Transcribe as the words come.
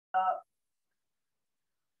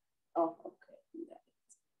oh, okay.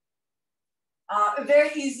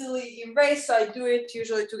 Very easily erased, so I do it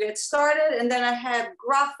usually to get started. And then I have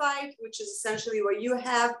graphite, which is essentially what you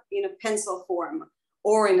have in a pencil form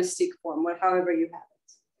or in a stick form, however you have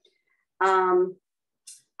it.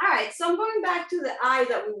 All right, so I'm going back to the eye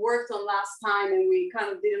that we worked on last time, and we kind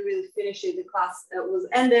of didn't really finish it. The class was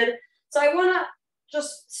ended. So I want to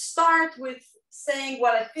just start with saying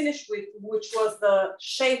what I finished with, which was the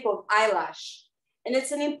shape of eyelash. And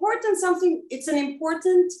it's an important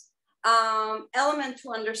element to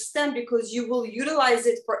understand, because you will utilize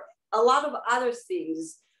it for a lot of other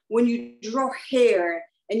things. When you draw hair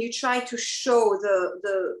and you try to show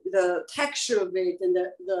the texture of it and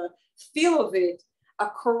the feel of it, a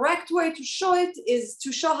correct way to show it is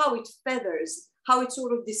to show how it feathers, how it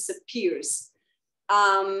sort of disappears.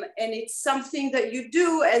 And it's something that you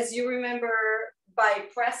do, as you remember, by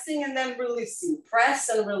pressing and then releasing, press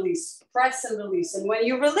and release, press and release. And when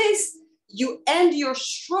you release, you end your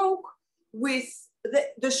stroke with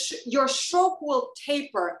your stroke will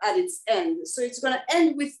taper at its end. So it's going to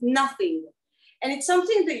end with nothing. And it's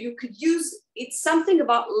something that you could use. It's something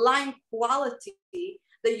about line quality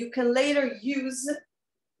that you can later use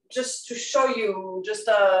just to show you just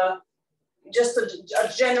a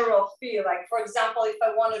general feel. Like, for example, if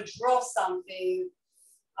I want to draw something,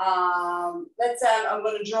 let's say I'm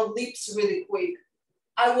going to draw lips really quick.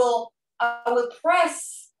 I will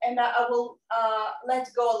press and I will let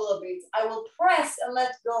go a little bit. I will press and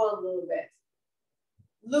let go a little bit.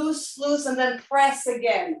 Loose, loose, and then press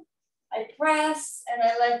again. I press and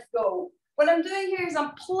I let go. What I'm doing here is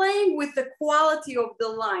I'm playing with the quality of the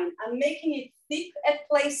line. I'm making it thick at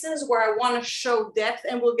places where I want to show depth,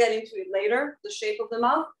 and we'll get into it later, the shape of the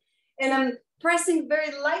mouth. And I'm pressing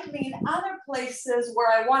very lightly in other places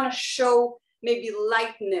where I want to show maybe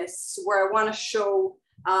lightness, where I want to show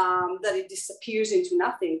that it disappears into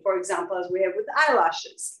nothing, for example, as we have with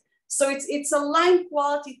eyelashes. So it's a line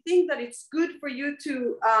quality thing that it's good for you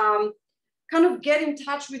to kind of get in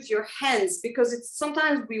touch with your hands, because it's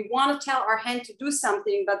sometimes we want to tell our hand to do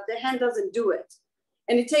something, but the hand doesn't do it.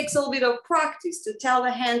 And it takes a little bit of practice to tell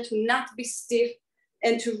the hand to not be stiff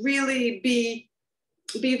and to really be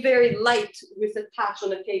very light with the touch on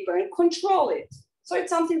the paper and control it. So it's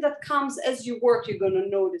something that comes as you work, you're going to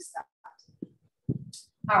notice that.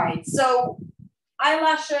 All right, so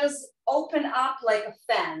eyelashes open up like a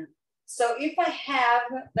fan. So if I have,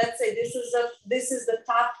 let's say this is the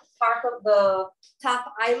top part of the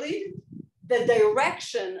top eyelid, the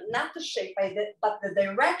direction, not the shape, but the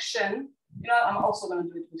direction, you know, I'm also going to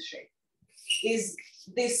do it with shape, is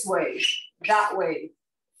this way, that way,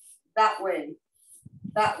 that way,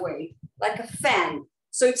 that way, like a fan.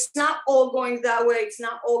 So it's not all going that way. It's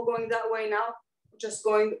not all going that way now, just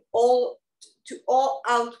going all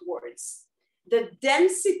outwards. The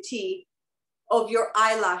density of your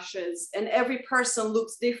eyelashes, and every person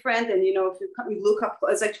looks different. And you know, if you look up,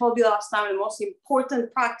 as I told you last time, the most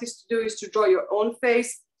important practice to do is to draw your own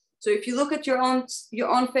face. So if you look at your own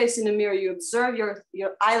face in the mirror, you observe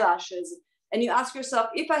your eyelashes, and you ask yourself,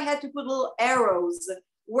 if I had to put little arrows,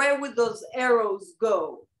 where would those arrows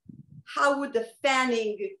go? How would the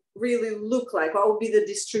fanning really look like? What would be the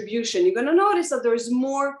distribution? You're going to notice that there's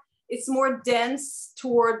more, it's more dense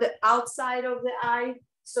toward the outside of the eye.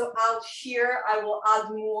 So out here, I will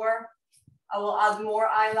add more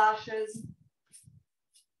eyelashes.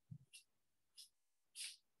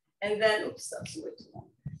 And then, oops, that's way too long.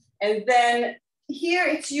 And then here,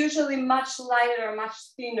 it's usually much lighter, much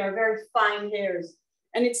thinner, very fine hairs.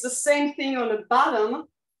 And it's the same thing on the bottom.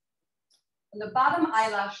 On the bottom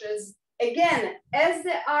eyelashes, again, as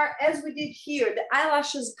we did here, the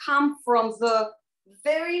eyelashes come from the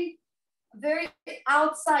very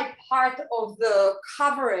outside part of the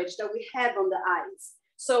coverage that we have on the eyes.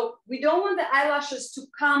 So we don't want the eyelashes to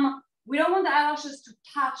come, we don't want the eyelashes to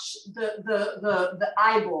touch the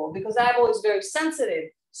eyeball, because the eyeball is very sensitive.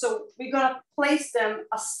 So we're gonna place them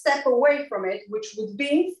a step away from it, which would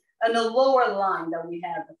be in a lower line that we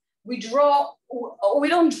have. We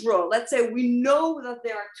don't draw, let's say we know that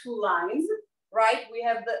there are two lines, right? We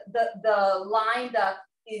have the line that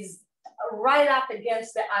is right up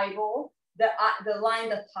against the eyeball, the line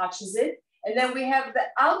that touches it. And then we have the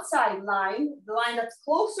outside line, the line that's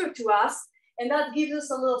closer to us, and that gives us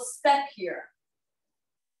a little step here.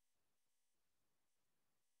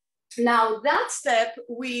 Now that step,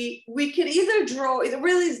 we could either draw, it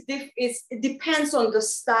really is, it depends on the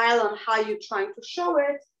style and how you're trying to show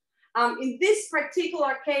it. In this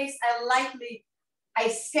particular case, I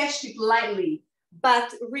sketched it lightly,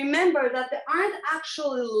 but remember that there aren't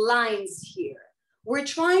actually lines here. We're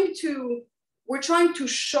trying to we're trying to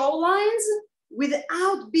show lines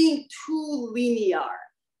without being too linear.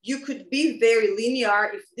 You could be very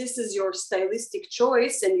linear if this is your stylistic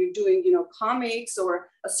choice and you're doing, you know, comics or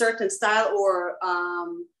a certain style, or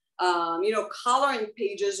you know, coloring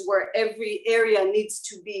pages where every area needs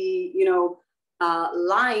to be, you know,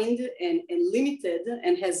 lined and limited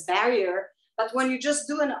and has barrier. But when you just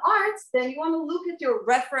do an art, then you want to look at your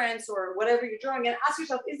reference or whatever you're drawing and ask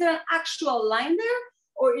yourself, is there an actual line there?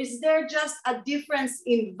 Or is there just a difference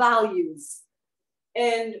in values?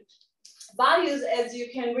 And values, as you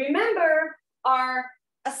can remember, are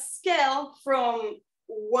a scale from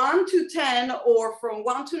 1 to 10, or from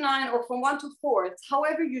 1 to 9, or from 1 to 4. It's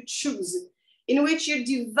however you choose, in which you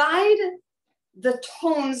divide the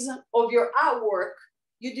tones of your artwork.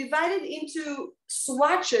 You divide it into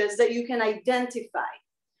swatches that you can identify.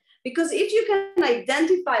 Because if you can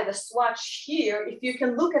identify the swatch here, if you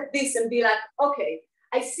can look at this and be like, okay,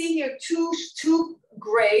 I see here two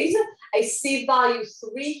grays, I see value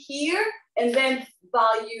 3 here, and then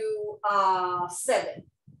value 7.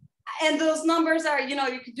 And those numbers are, you know,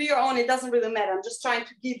 you can do your own, it doesn't really matter. I'm just trying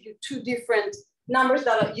to give you 2 different numbers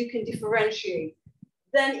that you can differentiate.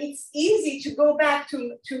 Then it's easy to go back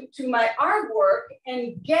to my artwork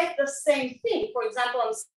and get the same thing. For example,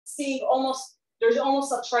 I'm seeing there's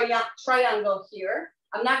almost a triangle here.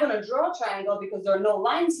 I'm not going to draw a triangle because there are no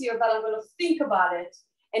lines here, but I'm going to think about it,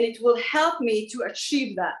 and it will help me to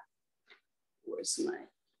achieve that. Where's my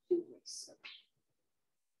eraser?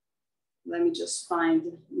 Let me just find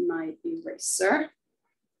my eraser.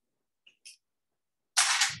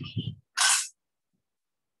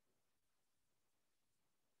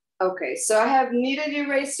 Okay, so I have kneaded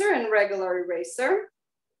eraser and regular eraser.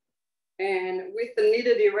 And with the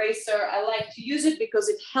kneaded eraser, I like to use it because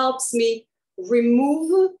it helps me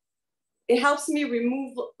remove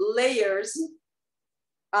layers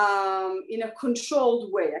in a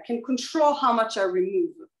controlled way. I can control how much I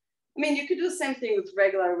remove. I mean, you could do the same thing with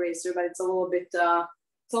regular eraser, but it's a little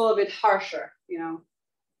bit harsher, you know.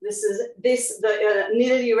 The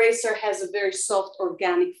kneaded eraser has a very soft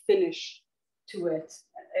organic finish to it,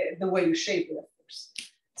 the way you shape it, of course.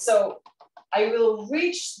 So I will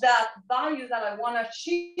reach that value that I want to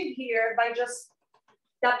achieve here by just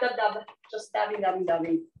just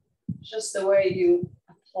dabbing, just the way you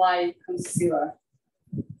apply concealer.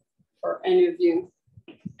 For any of you,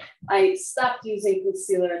 I stopped using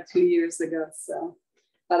concealer 2 years ago, so.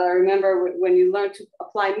 But I remember when you learn to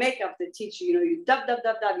apply makeup, they teach you, you know, you dab,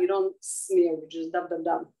 you don't smear, you just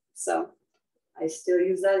dab. So I still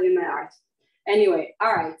use that in my art. Anyway,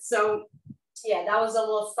 all right, so yeah, that was a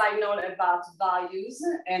little side note about values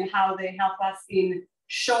and how they help us in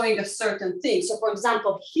showing a certain thing. So for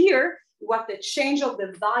example, here, what the change of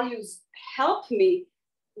the values help me,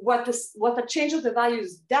 what the change of the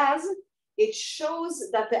values does, it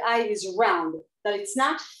shows that the eye is round, that it's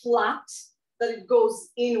not flat, that it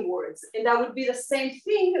goes inwards. And that would be the same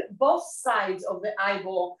thing, both sides of the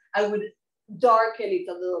eyeball, I would darken it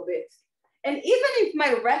a little bit. And even if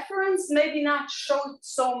my reference maybe not showed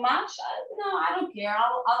so much, I don't care.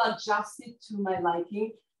 I'll adjust it to my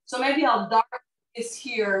liking. So maybe I'll darken this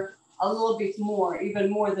here a little bit more, even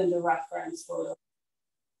more than the reference photo.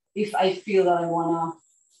 If I feel that I wanna,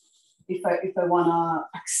 if I wanna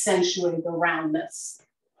accentuate the roundness.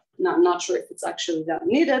 Not sure if it's actually that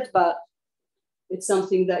needed, but it's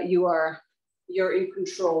something that you're in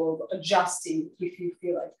control of adjusting if you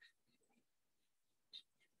feel like.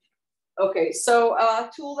 Okay, so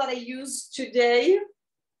a tool that I use today,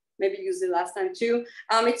 maybe used it last time too.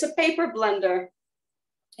 It's a paper blender.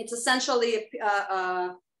 It's essentially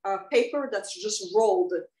a paper that's just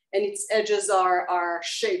rolled, and its edges are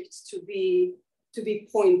shaped to be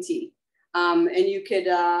pointy. And you could,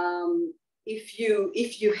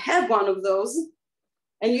 if you have one of those,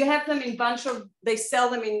 and you have them in bunch of, they sell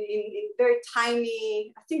them in very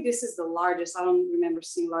tiny, I think this is the largest, I don't remember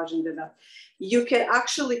seeing larger than that. You can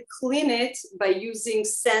actually clean it by using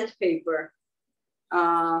sandpaper.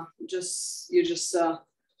 You just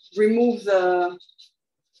remove the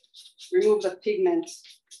pigment,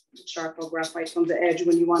 charcoal graphite from the edge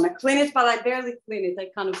when you want to clean it, but I barely clean it. I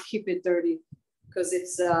kind of keep it dirty because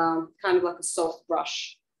it's kind of like a soft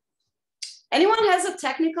brush. Anyone has a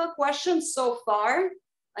technical question so far?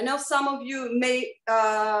 I know some of you may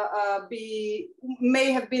have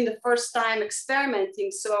been the first time experimenting.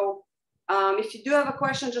 So if you do have a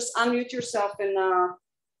question, just unmute yourself and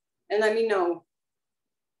let me know.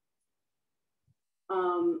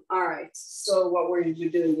 All right, so what were you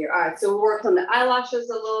doing here? All right, so we worked on the eyelashes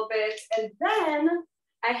a little bit, and then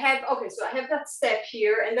I have, okay, so I have that step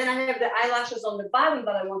here, and then I have the eyelashes on the bottom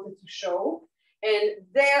that I wanted to show. And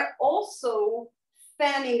they're also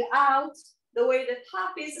fanning out. The way the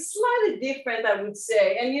top is slightly different, I would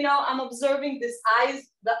say. And you know, I'm observing the eyes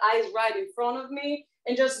right in front of me.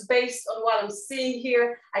 And just based on what I'm seeing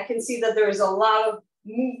here, I can see that there is a lot of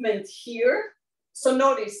movement here. So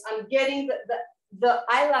notice I'm getting the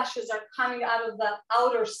eyelashes are coming out of the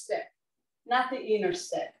outer step, not the inner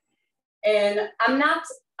step. And I'm not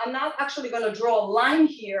actually gonna draw a line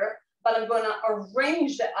here, but I'm gonna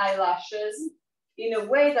arrange the eyelashes in a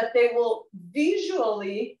way that they will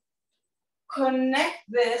visually connect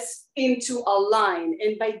this into a line.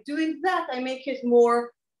 And by doing that, I make it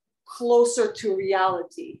more closer to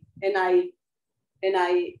reality. And I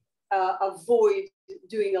avoid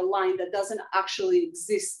doing a line that doesn't actually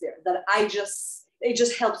exist there, that it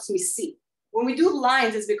just helps me see. When we do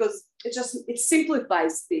lines, it's because it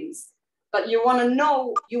simplifies things. But you want to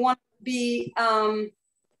know, you want to be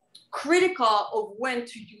critical of when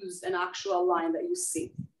to use an actual line that you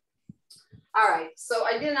see. All right, so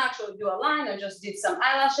I didn't actually do a line, I just did some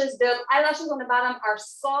eyelashes. The eyelashes on the bottom are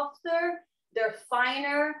softer, they're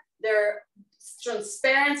finer, they're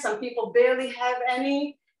transparent. Some people barely have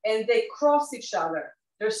any, and they cross each other.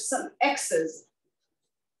 There's some X's.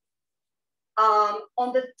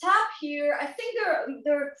 On the top here, I think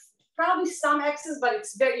there are probably some X's, but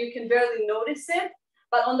you can barely notice it.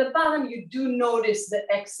 But on the bottom, you do notice the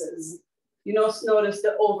X's. You notice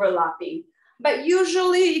the overlapping. But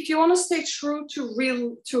usually, if you want to stay true to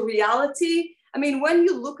reality, I mean, when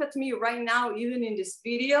you look at me right now, even in this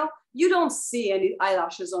video, you don't see any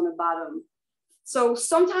eyelashes on the bottom. So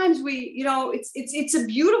sometimes it's a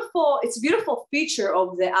beautiful feature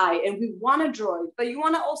of the eye, and we want to draw it. But you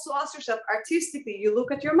want to also ask yourself artistically. You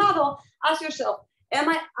look at your model, ask yourself, am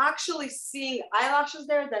I actually seeing eyelashes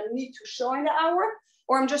there that need to show in the hour,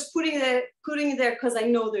 or I'm just putting it there because I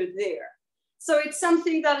know they're there? So it's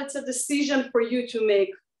something that it's a decision for you to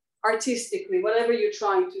make artistically, whatever you're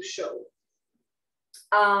trying to show.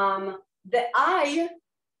 The eye,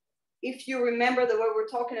 if you remember the way we were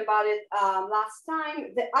talking about it last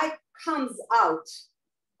time, the eye comes out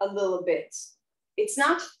a little bit. It's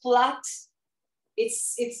not flat.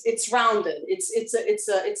 It's rounded. It's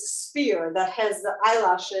a sphere that has the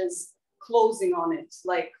eyelashes closing on it,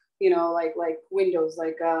 like windows,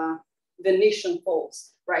 like Venetian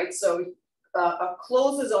folds, right? So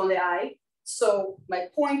closes on the eye. So my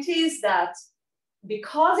point is that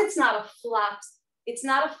because it's not a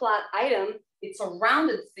flat item, it's a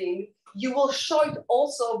rounded thing, you will show it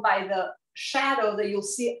also by the shadow that you'll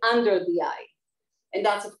see under the eye. And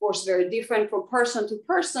that's of course very different from person to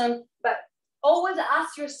person, but always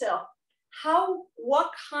ask yourself,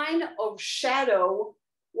 what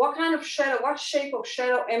shape of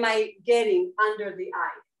shadow am I getting under the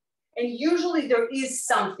eye? And usually there is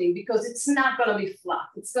something, because it's not gonna be flat.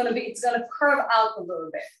 It's gonna curve out a little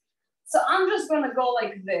bit. So I'm just gonna go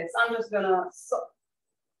like this. I'm just gonna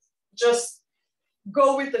just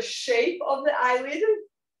go with the shape of the eyelid,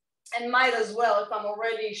 and might as well, if I'm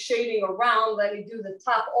already shading around, let me do the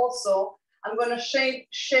top also. I'm gonna shade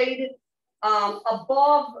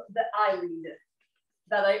above the eyelid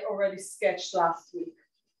that I already sketched last week.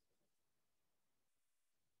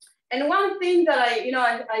 And one thing that I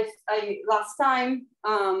last time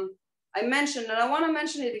I mentioned, and I want to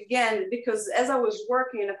mention it again, because as I was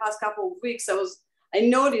working in the past couple of weeks, I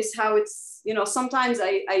noticed how it's, sometimes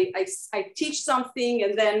I teach something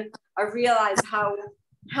and then I realize how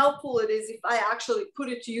helpful it is if I actually put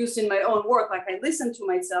it to use in my own work. Like I listen to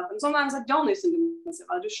myself, and sometimes I don't listen to myself.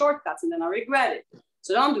 I do shortcuts and then I regret it.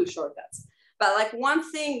 So don't do shortcuts. But like one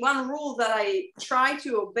rule that I try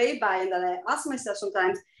to obey by, and that I ask myself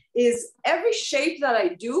sometimes, is every shape that I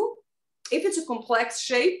do, if it's a complex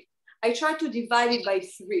shape, I try to divide it by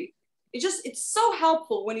 3. It's so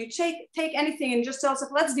helpful when you take anything and just tell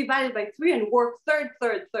yourself, let's divide it by 3 and work third.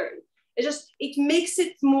 It makes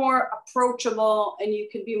it more approachable, and you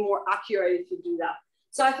can be more accurate if you do that.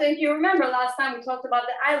 So I think you remember last time we talked about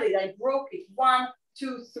the eyelid. I broke it 1,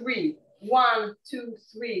 2, 3, 1, 2,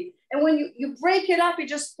 3. And when you break it up, it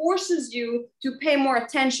just forces you to pay more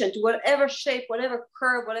attention to whatever shape, whatever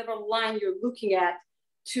curve, whatever line you're looking at,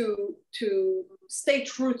 to stay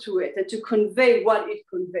true to it and to convey what it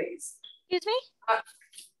conveys. Excuse me?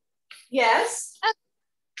 Yes?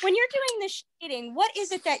 When you're doing the shading, what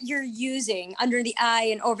is it that you're using under the eye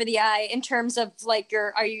and over the eye in terms of like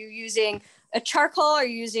are you using a charcoal? Are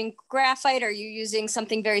you using graphite? Are you using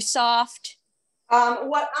something very soft?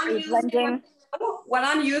 What I'm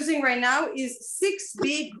using right now is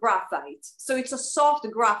 6B graphite. So it's a soft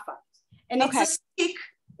graphite, and okay.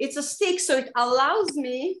 It's a stick, so it allows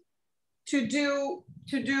me to do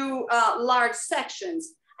large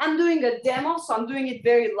sections. I'm doing a demo, so I'm doing it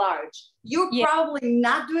very large. You're probably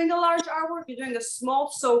not doing a large artwork, you're doing a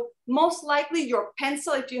small, so most likely your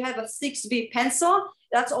pencil, if you have a 6B pencil,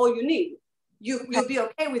 that's all you need. You'll be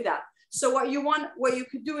okay with that. So what you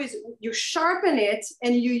could do is you sharpen it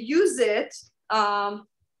and you use it.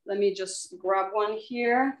 Let me just grab one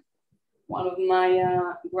here. One of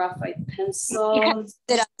my graphite pencils. You kind of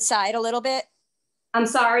sit on the side a little bit. I'm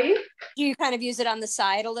sorry? Do you kind of use it on the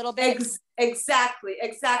side a little bit? Exactly.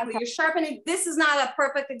 Okay. You sharpen it. This is not a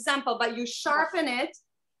perfect example, but you sharpen it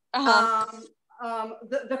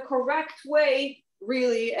the correct way,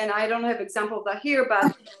 really, and I don't have example of that here,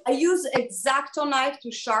 but I use X-Acto knife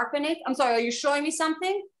to sharpen it. I'm sorry, are you showing me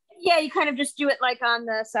something? Yeah, you kind of just do it like on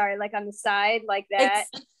the side, like that.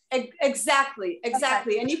 Exactly.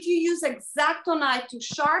 Okay. And if you use X-Acto knife to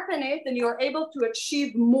sharpen it, then you're able to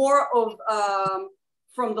achieve more of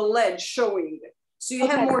from the ledge showing. So you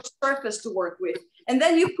have more surface to work with. And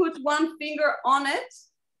then you put one finger on it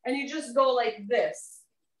and you just go like this.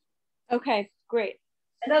 Okay, great.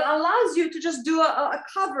 And that allows you to just do a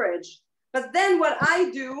coverage. But then what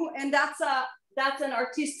I do, and that's an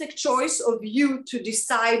artistic choice of you to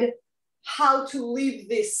decide how to leave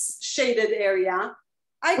this shaded area.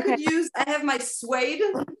 I have my suede,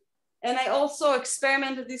 and I also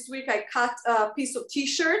experimented this week. I cut a piece of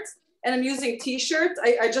t-shirt, and I'm using t-shirt.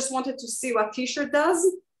 I just wanted to see what t-shirt does.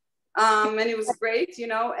 And it was great. You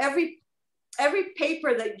know, every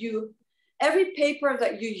paper that you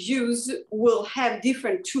use will have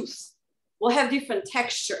different tooth, will have different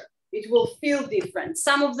texture. It will feel different.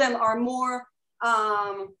 Some of them are more,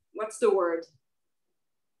 what's the word?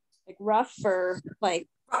 Like rough or like?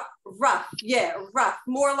 Rough, yeah, rough.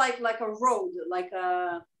 More like a road, like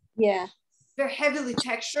a, yeah. They're heavily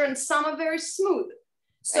textured, and some are very smooth.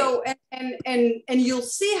 So, and you'll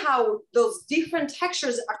see how those different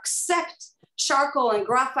textures accept charcoal and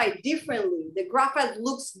graphite differently. The graphite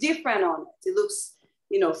looks different on it. It looks,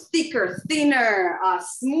 thicker, thinner,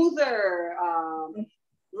 smoother,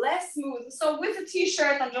 less smooth. So with a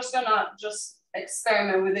t-shirt, I'm just gonna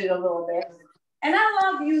experiment with it a little bit. And I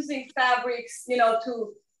love using fabrics,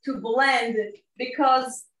 to blend,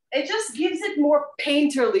 because it just gives it more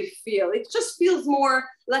painterly feel. It just feels more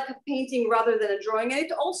like a painting rather than a drawing. And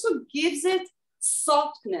it also gives it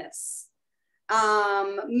softness.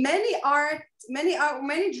 Many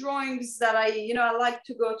drawings that I like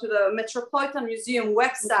to go to the Metropolitan Museum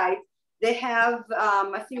website. They have,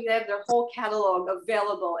 I think they have their whole catalog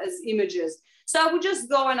available as images. So I would just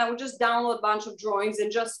go and I would just download a bunch of drawings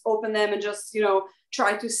and just open them and just,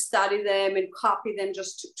 try to study them and copy them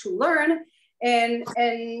just to learn. And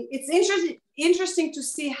it's interesting to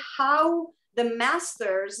see how the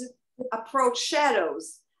masters approach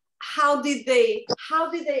shadows. How did they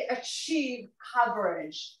achieve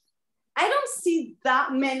coverage? I don't see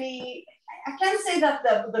that many. I can't say that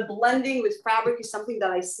the blending with fabric is something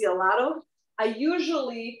that I see a lot of. I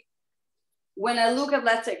usually, when I look at,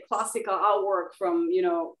 let's say, classical artwork from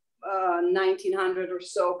 1900 or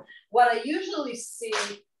so, what I usually see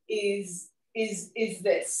is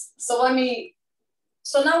this. So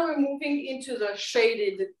now we're moving into the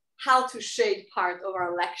how to shade part of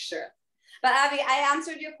our lecture. But Abby, I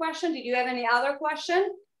answered your question. Did you have any other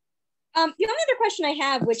question? The only other question I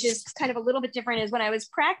have, which is kind of a little bit different, is when I was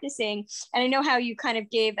practicing, and I know how you kind of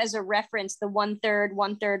gave as a reference the 1/3,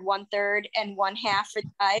 1/3, 1/3, and 1/2 for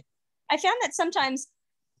the side. I found that sometimes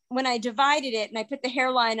when I divided it and I put the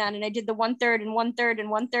hairline on and I did the 1/3 and 1/3 and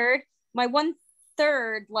 1/3, my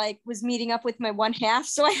 1/3 was meeting up with my 1/2.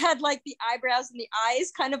 So I had like the eyebrows and the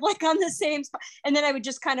eyes kind of like on the same spot. And then I would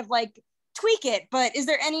just kind of like tweak it. But is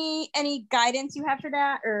there any guidance you have for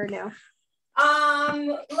that, or no?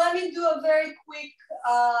 Let me do a very quick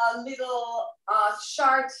little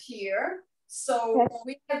chart here. So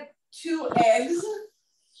we have 2 eggs,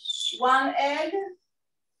 1 egg,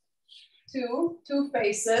 two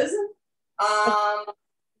faces.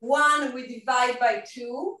 1 we divide by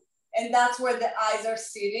 2, and that's where the eyes are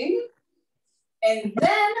sitting. And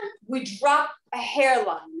then we drop a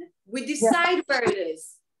hairline. We decide where it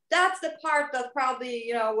is. That's the part that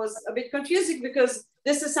probably, was a bit confusing, because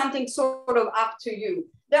this is something sort of up to you.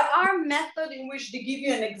 There are methods in which they give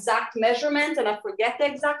you an exact measurement, and I forget the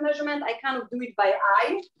exact measurement. I kind of do it by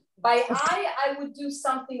eye. By eye, I would do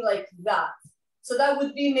something like that. So that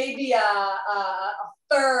would be maybe a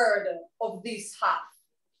 1/3 of this half.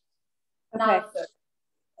 Okay. Not a 1/3.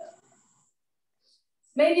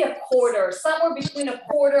 Maybe a 1/4, somewhere between a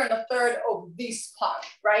 1/4 and a 1/3 of this part,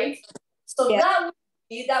 right? So that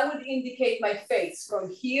would indicate my face from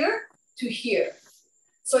here to here.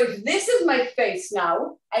 So if this is my face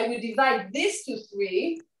now, I would divide this to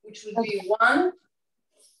 3, which would be 1,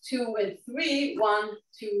 2, and 3, 1,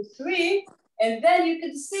 2, 3. And then you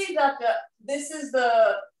can see that this is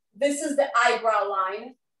the eyebrow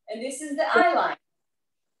line, and this is the eye line.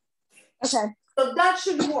 Okay. So that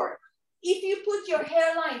should work. If you put your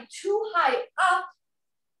hairline too high up,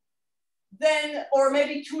 then, or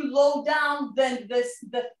maybe too low down, then the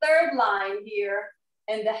third line here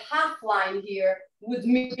and the half line here would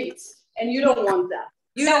meet. And you don't want that.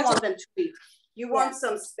 You don't want them to meet. You want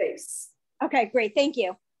some space. Okay, great. Thank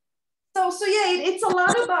you. So yeah, it's a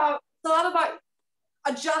lot about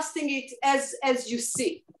adjusting it as you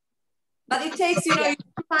see. But it takes, you know,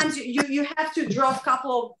 sometimes you have to draw a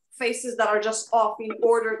couple of faces that are just off in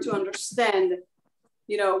order to understand,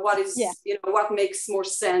 you know, what is, you know, what makes more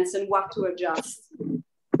sense and what to adjust.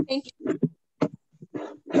 Thank you.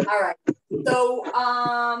 All right. So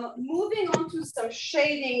moving on to some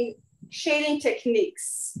shading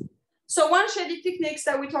techniques. So one shading techniques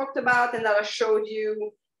that we talked about and that I showed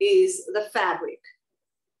you is the fabric,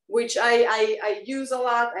 which I use a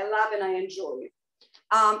lot, I love and I enjoy.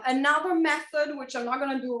 Another method, which I'm not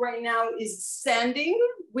going to do right now, is sanding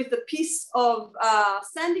with a piece of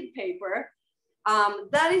sanding paper.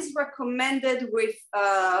 That is recommended with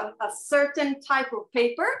a certain type of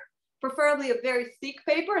paper, preferably a very thick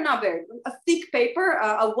paper, a thick paper,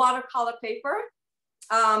 a watercolor paper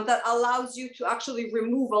that allows you to actually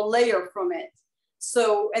remove a layer from it.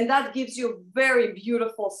 So, and that gives you very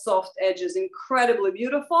beautiful soft edges, incredibly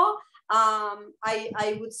beautiful.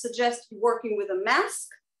 I would suggest working with a mask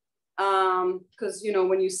because, you know,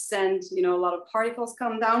 when you sand, you know, a lot of particles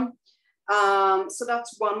come down. So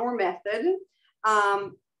that's one more method.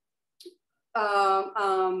 A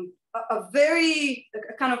very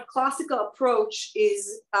kind of classical approach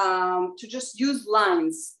is to just use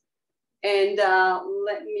lines. And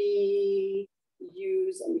let me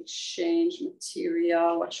change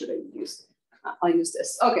material. What should I use? I'll use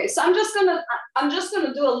this. Okay, so I'm just gonna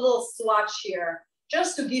do a little swatch here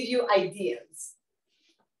just to give you ideas.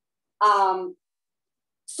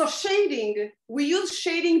 So shading, we use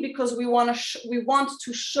shading because we want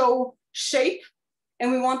to show shape,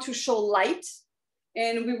 and we want to show light,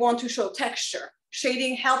 and we want to show texture.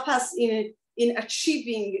 Shading helps us in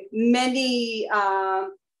achieving many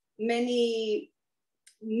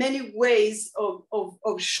ways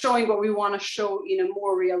of showing what we want to show in a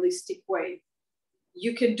more realistic way.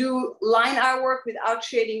 You can do line artwork without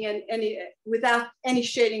shading and without any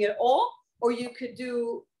shading at all, or you could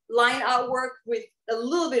do line artwork with a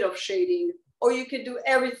little bit of shading, or you could do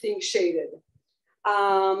everything shaded.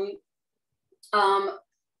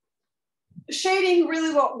 Shading,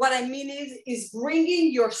 really what I mean is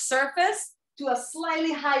bringing your surface to a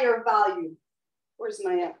slightly higher value. Where's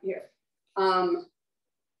my app here?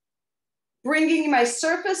 Bringing my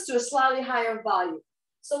surface to a slightly higher value.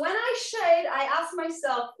 So when I shade, I ask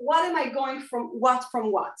myself, what am I going from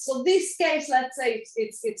what? So this case, let's say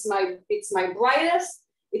it's my brightest,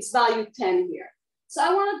 it's value 10 here. So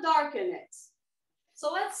I want to darken it.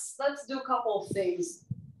 So let's do a couple of things.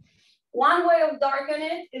 One way of darkening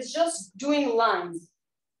it is just doing lines.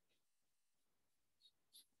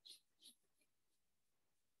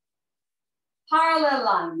 Parallel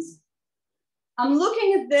lines. I'm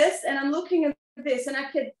looking at this and I'm looking at this, and I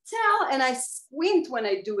can tell, and I squint when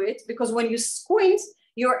I do it, because when you squint,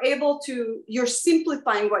 you're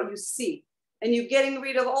simplifying what you see, and you're getting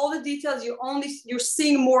rid of all the details. You're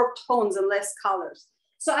seeing more tones and less colors.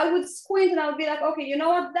 So I would squint and I would be like, okay, you know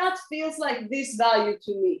what? That feels like this value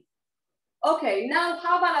to me. Okay, now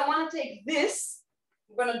how about I want to take this.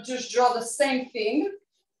 I'm going to just draw the same thing,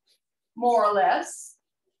 more or less.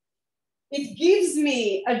 It gives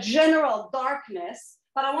me a general darkness,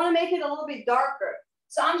 but I want to make it a little bit darker.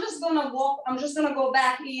 So I'm just going to go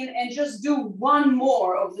back in and just do one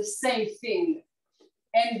more of the same thing.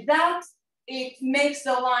 And that, it makes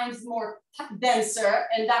the lines more denser,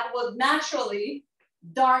 and that would naturally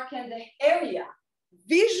darken the area.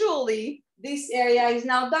 Visually, this area is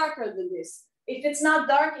now darker than this. If it's not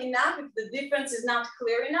dark enough, if the difference is not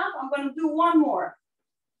clear enough, I'm going to do one more.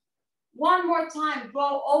 One more time,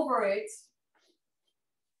 go over it.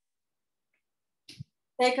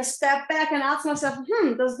 Take a step back and ask myself,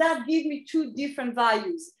 does that give me two different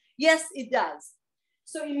values? Yes, it does.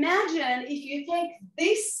 So imagine if you take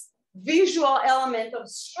this visual element of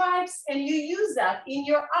stripes and you use that in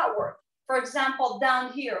your artwork. For example,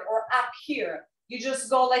 down here or up here, you just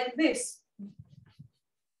go like this,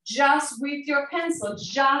 just with your pencil,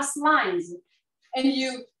 just lines. And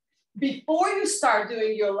before you start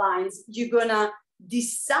doing your lines, you're gonna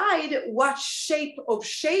decide what shape of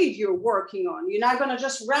shade you're working on. You're not gonna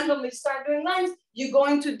just randomly start doing lines. You're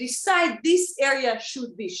going to decide this area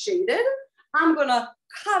should be shaded. I'm gonna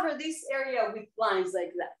cover this area with lines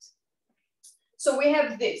like that. So we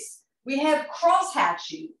have this. We have cross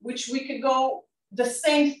hatching, which we could go the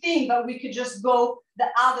same thing, but we could just go the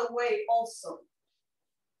other way also.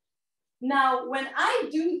 Now, when I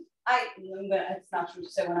do, it's not true to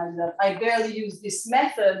say when I do that, I barely use this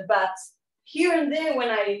method, but here and there when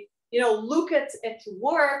I, look at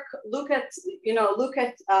work,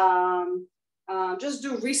 just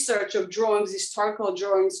do research of drawings, historical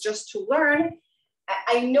drawings, just to learn,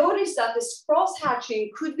 I noticed that this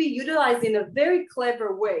cross-hatching could be utilized in a very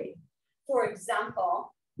clever way. For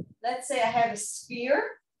example, let's say I have a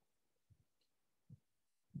sphere.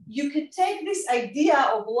 You could take this idea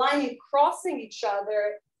of lining crossing each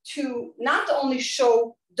other to not only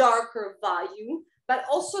show darker value, but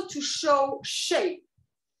also to show shape.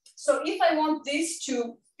 So if I want this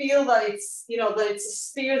to feel that it's, that it's a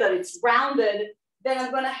sphere, that it's rounded, then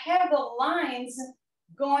I'm going to have the lines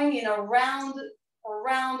going in a round,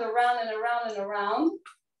 around, and around,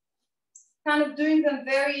 kind of doing them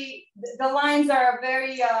very, the lines are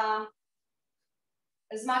very,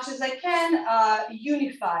 as much as I can,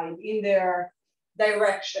 unified in their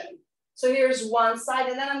direction. So here's one side,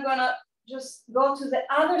 and then I'm gonna just go to the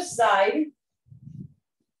other side.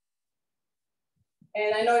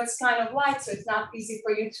 And I know it's kind of light, so it's not easy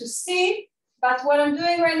for you to see, but what I'm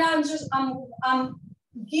doing right now is I'm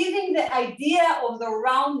giving the idea of the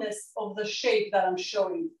roundness of the shape that I'm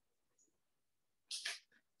showing.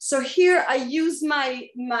 So here I use my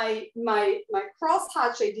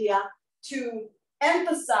crosshatch idea to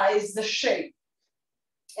emphasize the shape.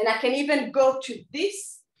 And I can even go to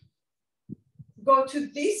this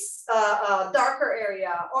darker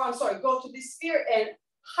area, or I'm sorry, go to this sphere and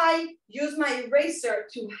use my eraser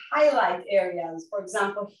to highlight areas, for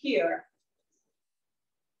example, here.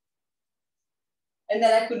 And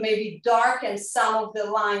then I could maybe darken some of the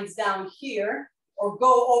lines down here, or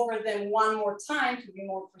go over them one more time to be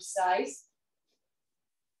more precise,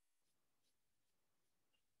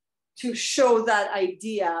 to show that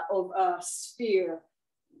idea of a sphere,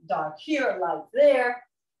 dark here, light there.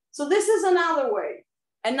 So this is another way.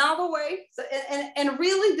 So, and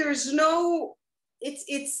really there's no,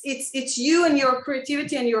 it's you and your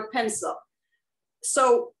creativity and your pencil.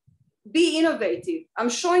 So be innovative. I'm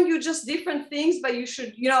showing you just different things, but you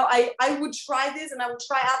should, I would try this and I would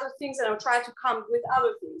try other things and I would try to come with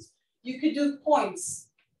other things. You could do points,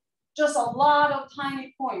 just a lot of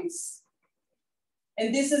tiny points.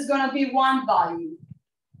 And this is gonna be one value.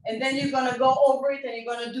 And then you're gonna go over it and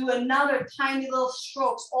you're gonna do another tiny little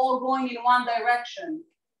strokes all going in one direction.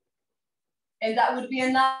 And that would be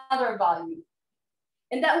another value.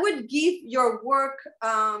 And that would give your work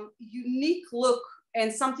unique look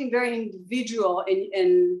and something very individual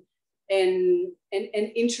and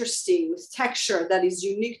interesting with texture that is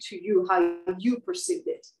unique to you, how you perceive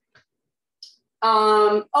it.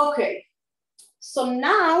 Okay, so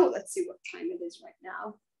now let's see what time it is right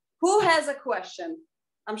now. Who has a question?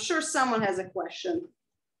 I'm sure someone has a question.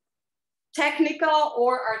 Technical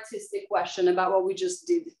or artistic question about what we just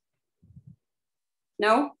did?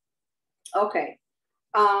 No? Okay.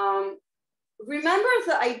 Remember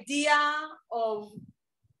the idea of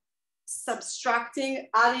subtracting,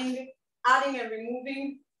 adding and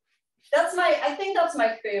removing? I think that's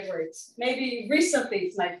my favorite. Maybe recently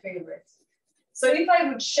it's my favorite. So if I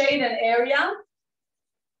would shade an area,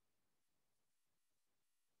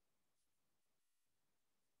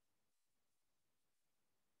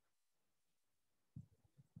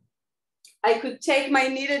 I could take my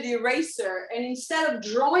kneaded eraser and instead of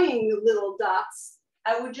drawing little dots,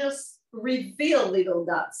 I would just reveal little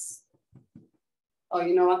dots. Oh,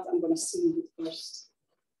 you know what? I'm gonna smooth it first.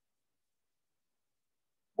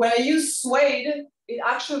 When I use suede, it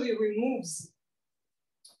actually removes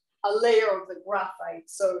a layer of the graphite.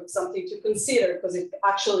 So it's something to consider because it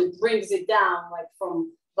actually brings it down, like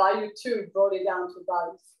from value 2, brought it down to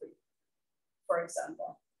value 3, for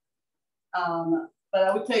example. But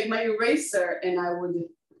I would take my eraser and I would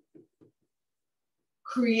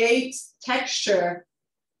create texture,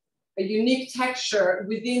 a unique texture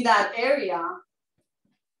within that area.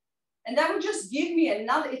 And that would just give me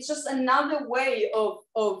it's just another way of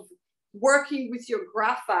working with your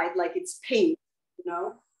graphite like it's paint, you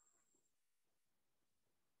know?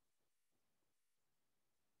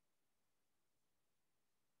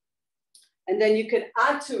 And then you could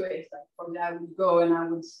add to it, like from there I would go and I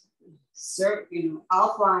would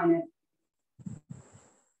outline it.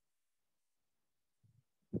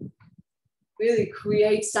 Really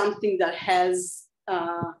create something that has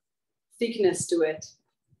thickness to it.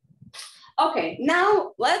 Okay,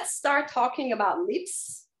 now let's start talking about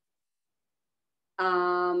lips.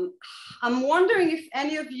 I'm wondering if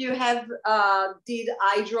any of you have did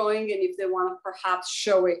eye drawing and if they want to perhaps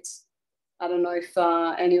show it. I don't know if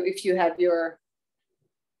you have your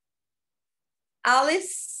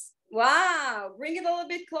Alice. Wow, bring it a little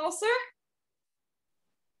bit closer.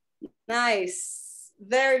 Nice,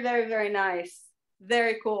 very, very, very nice.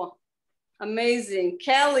 Very cool, amazing.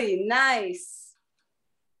 Kelly, nice.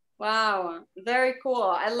 Wow, very cool.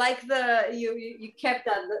 I like you kept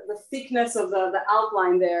that the thickness of the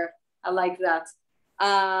outline there. I like that.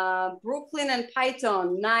 Brooklyn and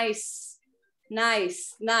Python, nice,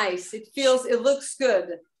 nice, nice. It looks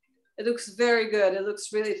good. It looks very good. It looks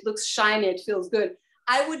shiny. It feels good.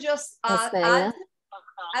 I would just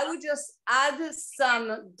add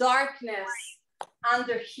some darkness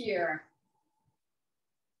under here.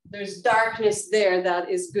 There's darkness there that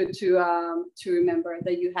is good to remember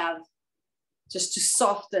that you have, just to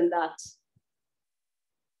soften that.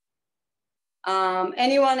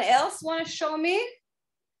 Anyone else want to show me?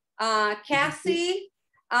 Cassie,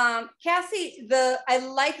 Cassie, I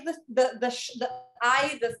like the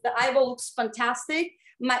eyeball looks fantastic.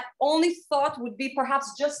 My only thought would be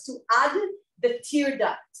perhaps just to add the tear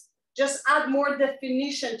duct, just add more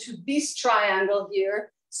definition to this triangle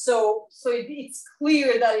here. So it's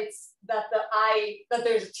clear that that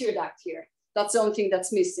there's a tear duct here. That's the only thing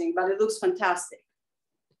that's missing, but it looks fantastic.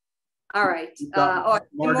 All right.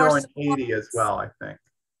 Margot and Katie as well, I think.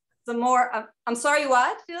 Some more. I'm sorry,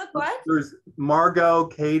 what, Philip? What? There's Margot,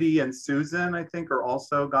 Katie, and Susan, I think, are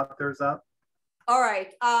also got theirs up. All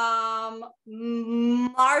right.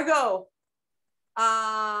 Margot.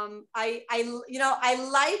 I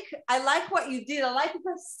like what you did. I like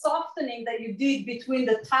the softening that you did between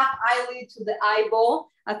the top eyelid to the eyeball.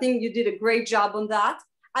 I think you did a great job on that.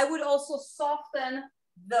 I would also soften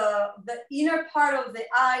the inner part of the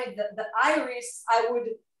eye, the iris. I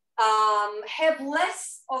would have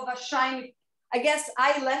less of a shiny. I guess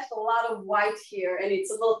I left a lot of white here and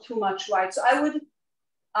it's a little too much white. So I would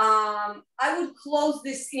close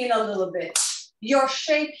this in a little bit. Your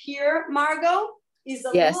shape here, Margot, is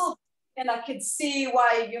a little, and I could see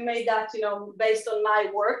why you made that, based on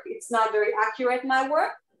my work. It's not very accurate, my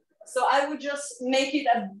work. So I would just make it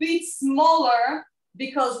a bit smaller,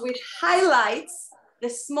 because with highlights, the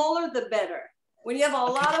smaller, the better. When you have a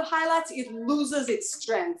lot of highlights, it loses its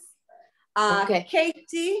strength. Katie,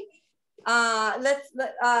 Katie, I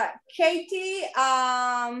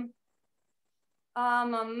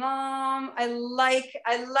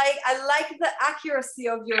like the accuracy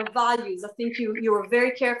of your values. I think you were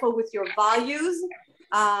very careful with your values.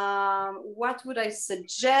 What would I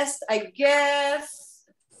suggest? I guess,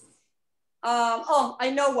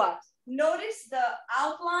 I know what. Notice the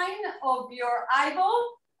outline of your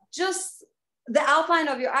eyeball, just the outline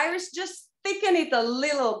of your iris, just thicken it a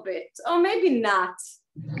little bit, or maybe not.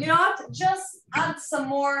 You know what? Just add some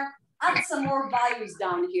more values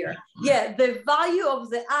down here. Yeah, the value of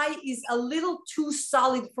the eye is a little too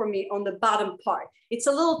solid for me on the bottom part. It's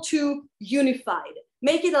a little too unified.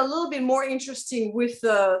 Make it a little bit more interesting with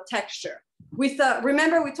the texture.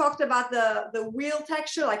 Remember we talked about the wheel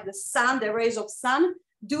texture, like the sun, the rays of sun.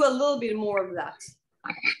 Do a little bit more of that.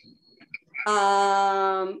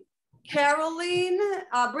 Caroline,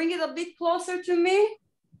 bring it a bit closer to me.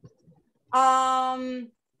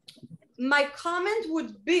 My comment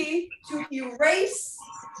would be to erase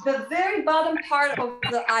the very bottom part of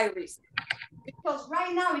the iris, because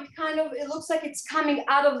right now it looks like it's coming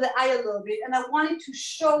out of the eye a little bit, and I wanted to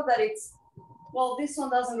show that it's, well, this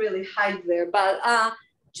one doesn't really hide there, but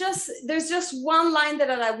there's just one line that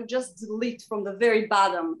I would just delete from the very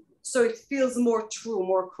bottom, so it feels more true,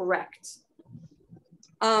 more correct.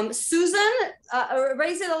 Susan,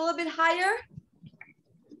 raise it a little bit higher.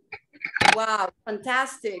 Wow,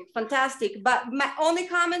 fantastic, fantastic. But my only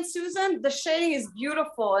comment, Susan, the shading is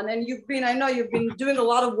beautiful. And then I know you've been doing a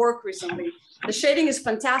lot of work recently. The shading is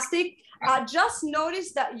fantastic. Just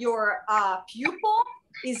notice that your pupil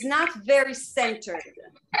is not very centered,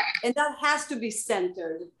 and that has to be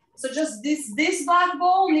centered. So just this black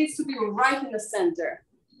ball needs to be right in the center.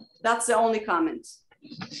 That's the only comment.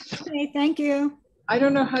 Okay, thank you. I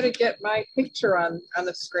don't know how to get my picture on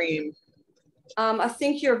the screen. I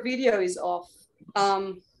think your video is off.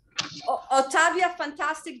 Otavia,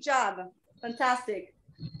 fantastic job. Fantastic.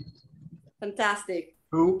 Fantastic.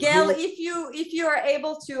 Gail, if you are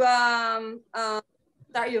able to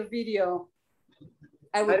start your video,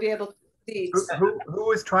 I would be able to see it.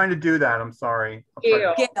 Who is trying to do that? I'm sorry.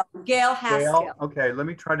 Gail Haskell. Okay, let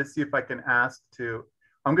me try to see if I can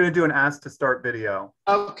I'm going to do an ask to start video.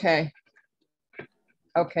 Okay.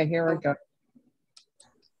 Okay, here we go.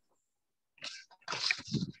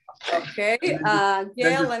 Okay, then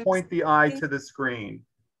Gail, just point the eye to the screen.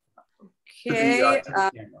 okay, To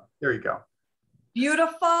the camera. There you go.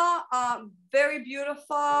 beautiful, very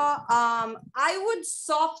beautiful. I would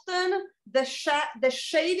soften the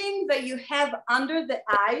shading that you have under the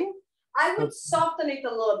eye. I would soften it a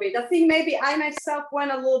little bit. I think maybe I myself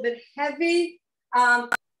went a little bit heavy.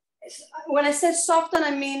 When I say soften,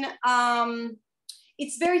 I mean,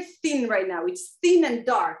 it's very thin right now. It's thin and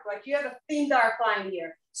dark, like you have a thin dark line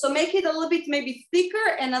here. So make it a little bit maybe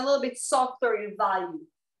thicker and a little bit softer in value.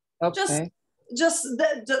 Okay.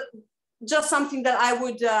 Just something that I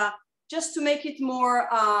would, just to make it more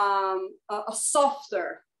a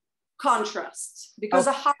softer contrast, because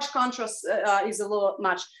a harsh contrast is a little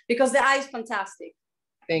much, because the eye is fantastic.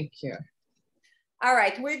 Thank you. All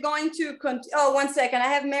right, we're going to continue. Oh, 1 second. I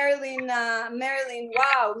have Marilyn. Marilyn,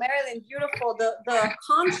 wow, Marilyn, beautiful. The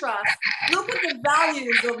contrast. Look at the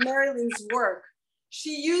values of Marilyn's work.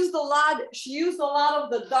 She used a lot. She used a lot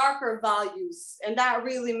of the darker values, and that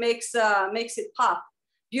really makes it pop.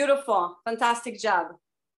 Beautiful, fantastic job.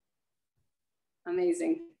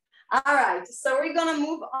 Amazing. All right, so we're gonna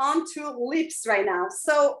move on to lips right now.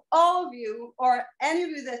 So all of you, or any of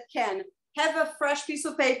you that can, have a fresh piece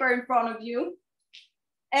of paper in front of you.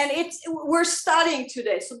 And we're studying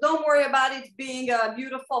today, so don't worry about it being a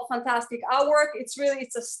beautiful, fantastic artwork.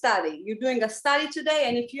 It's a study. You're doing a study today,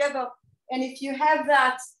 and if you have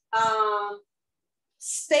that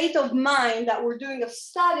state of mind that we're doing a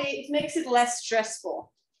study, it makes it less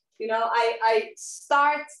stressful. You know, I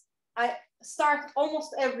start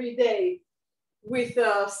almost every day with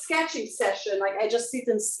a sketching session. Like I just sit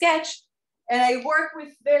and sketch, and I work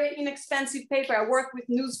with very inexpensive paper. I work with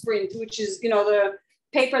newsprint, which is, you know, the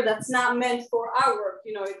paper that's not meant for our work.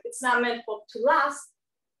 You know, it's not meant to last,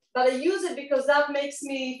 but I use it because that makes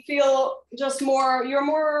me feel just more,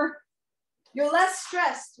 you're less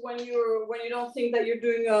stressed when you don't think that you're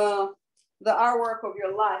doing the artwork of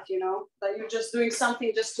your life, you know, that you're just doing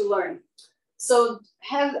something just to learn. So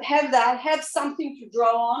have something to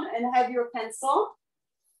draw on, and have your pencil.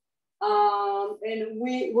 And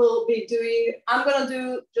we will be doing, I'm gonna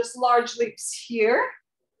do just large lips here.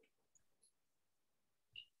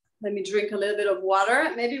 Let me drink a little bit of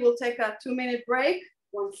water. Maybe we'll take a 2-minute break.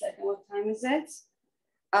 1 second, what time is it?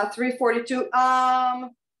 3:42.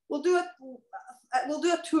 We'll do a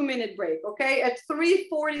 2-minute break, okay? At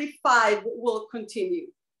 3:45, we'll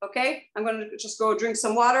continue, okay? I'm gonna just go drink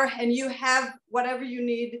some water, and you have whatever you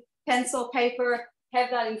need, pencil, paper,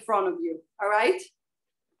 have that in front of you, all right?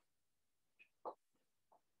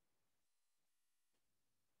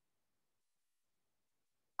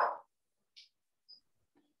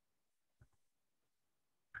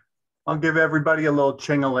 I'll give everybody a little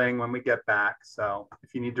ching-a-ling when we get back. So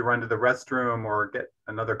if you need to run to the restroom or get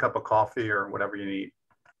another cup of coffee or whatever you need.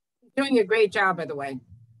 Doing a great job, by the way.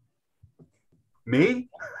 Me?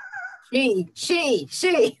 She.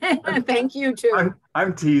 Thank you too.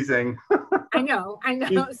 I'm teasing. I know.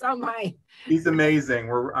 So am I. He's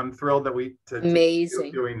amazing. I'm thrilled that we to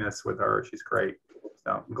doing this with her. She's great.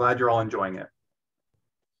 So I'm glad you're all enjoying it.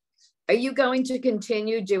 Are you going to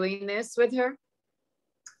continue doing this with her?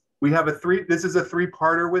 We have this is a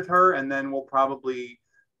 3-parter with her, and then we'll probably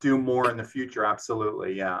do more in the future.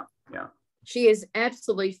 Absolutely. Yeah. She is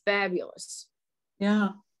absolutely fabulous. Yeah.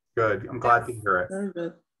 Good. I'm glad to hear it. Very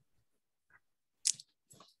good.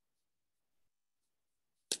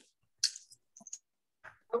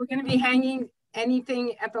 Are we going to be hanging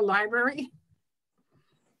anything at the library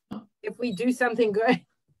if we do something good?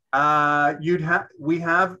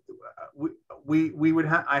 We would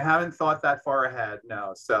have, I haven't thought that far ahead,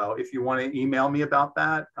 no. So if you want to email me about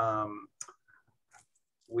that,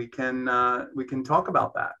 we can talk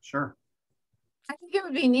about that, sure. I think it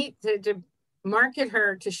would be neat to market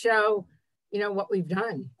her to show, you know, what we've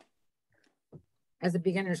done as a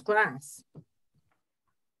beginner's class.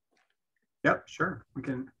 Yep, sure, we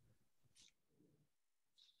can.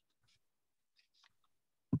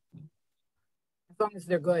 As long as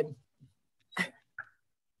they're good.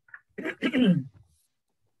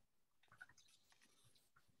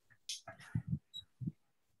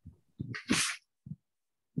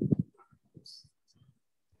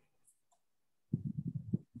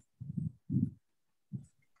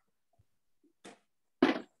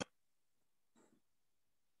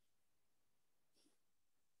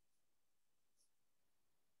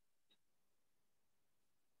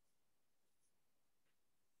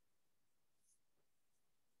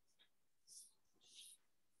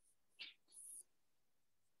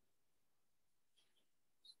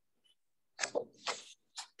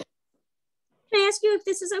 Can I ask you if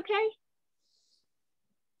this is okay?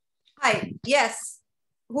 Hi, yes.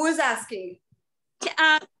 Who is asking?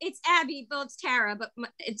 It's Abby, well, it's Tara, but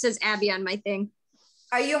it says Abby on my thing.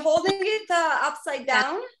 Are you holding it upside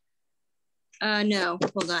down? No,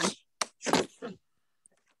 hold on.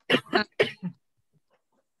 There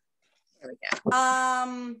we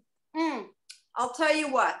go. I'll tell you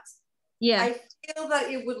what. Yeah. I feel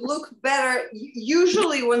that it would look better.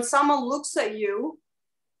 Usually when someone looks at you,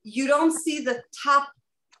 you don't see the top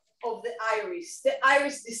of the iris. The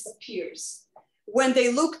iris disappears. When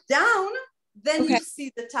they look down, then you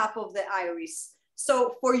see the top of the iris.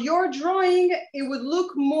 So for your drawing, it would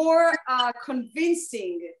look more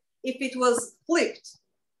convincing if it was flipped.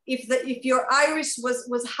 If your iris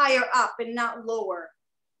was higher up and not lower.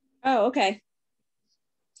 Oh, okay.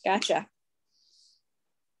 Gotcha.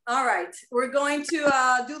 All right, we're going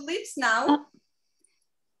to do lips now.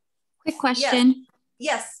 Quick question.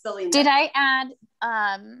 Yes, Belinda. Did I add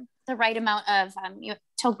the right amount of, you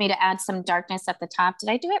told me to add some darkness at the top. Did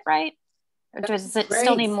I do it right? Or does it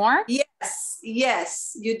still need more?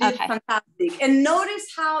 Yes, you did fantastic. And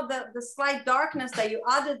notice how the slight darkness that you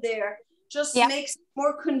added there just makes it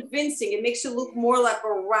more convincing. It makes you look more like a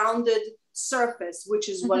rounded surface, which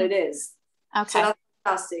is what it is. Okay. So that's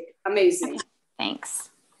fantastic. Amazing. Okay. Thanks.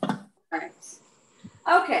 All right.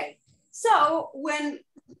 Okay. So when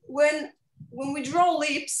we draw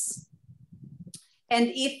lips,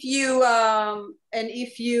 and if you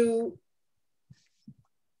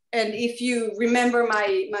remember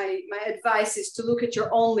my advice is to look at your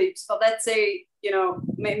own lips. So let's say, you know,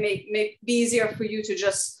 may be easier for you to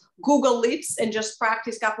just Google lips and just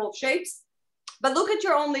practice a couple of shapes. But look at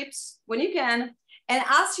your own lips when you can and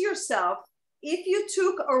ask yourself, if you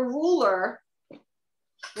took a ruler,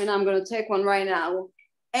 and I'm going to take one right now,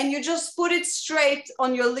 and you just put it straight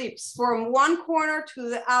on your lips from one corner to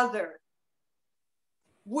the other,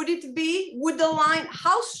 would the line,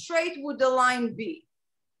 how straight would the line be?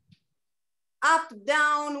 Up,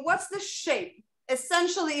 down, what's the shape?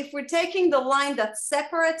 Essentially, if we're taking the line that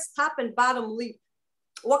separates top and bottom lip,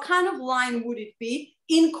 what kind of line would it be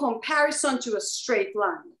in comparison to a straight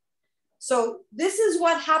line? So this is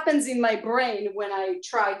what happens in my brain when I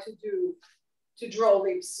try to draw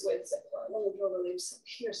lips with, let me draw the lips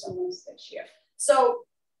here, someone sketch here. So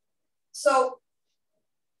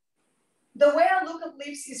the way I look at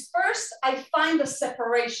lips is first I find the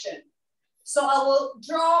separation. So I will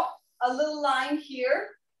draw a little line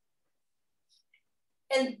here,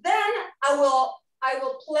 and then I will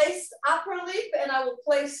place upper lip and I will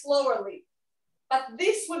place lower lip. But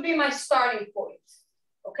this would be my starting point.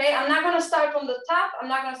 Okay, I'm not going to start from the top. I'm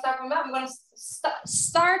not going to start from that. I'm going to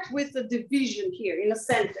start with the division here in the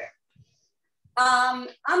center. I'm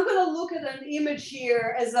going to look at an image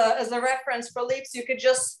here as a reference for lips. You could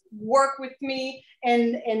just work with me,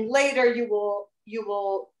 and later you will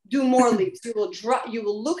do more lips. You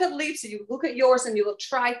will look at lips, and you will look at yours, and you will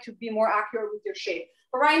try to be more accurate with your shape.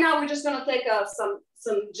 But right now, we're just going to take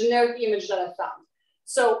some generic image that I found.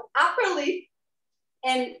 So upper lip.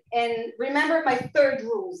 And remember my third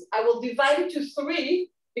rules. I will divide it to 3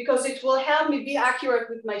 because it will help me be accurate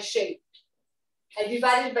with my shape. I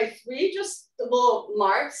divide it by 3, just the little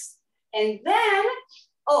marks. And then,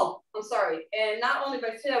 oh, I'm sorry. And not only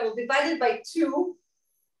by 3, I will divide it by 2.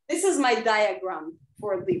 This is my diagram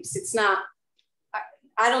for lips. It's not,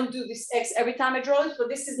 I don't do this X every time I draw it, but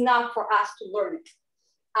this is not for us to learn it.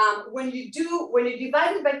 When you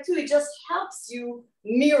divide it by 2, it just helps you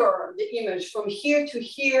mirror the image from here to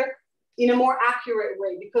here in a more accurate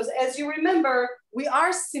way. Because as you remember, we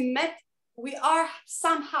are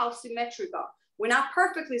somehow symmetrical. We're not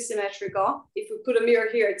perfectly symmetrical. If we put a mirror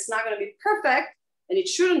here, it's not going to be perfect, and it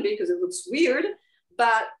shouldn't be because it looks weird.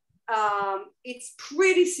 But it's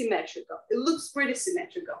pretty symmetrical. It looks pretty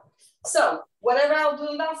symmetrical. So whatever I'll do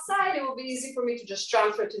on that side, it will be easy for me to just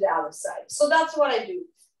transfer to the other side. So that's what I do.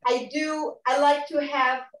 I like to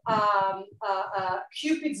have a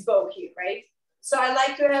Cupid's bow here, right? So I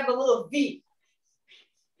like to have a little V,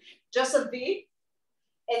 just a V.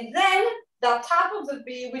 And then the top of the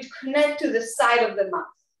V would connect to the side of the mouth.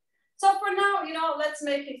 So for now, you know, let's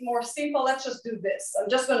make it more simple. Let's just do this. I'm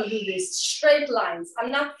just going to do these straight lines.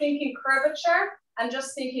 I'm not thinking curvature. I'm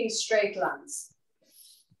just thinking straight lines.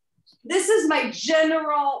 This is my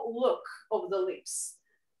general look of the lips.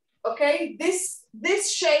 Okay,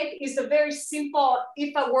 this shape is a very simple,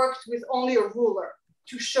 if I worked with only a ruler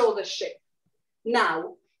to show the shape.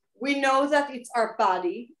 Now, we know that it's our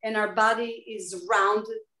body, and our body is round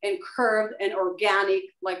and curved and organic,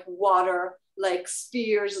 like water, like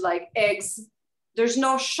spheres, like eggs. There's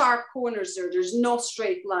no sharp corners there. There's no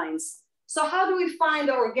straight lines. So how do we find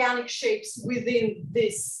the organic shapes within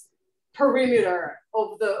this perimeter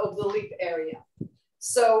of the lip area?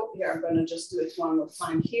 So here, I'm gonna just do it one more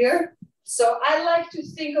time here. So I like to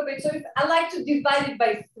think of it, so if I like to divide it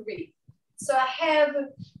by 3. So I have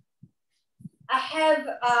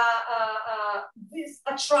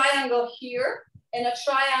a triangle here and a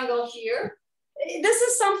triangle here. This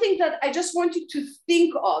is something that I just want you to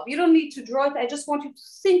think of. You don't need to draw it. I just want you to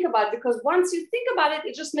think about it, because once you think about it,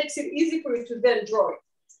 it just makes it easy for you to then draw it.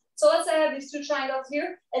 So let's say I have these 2 triangles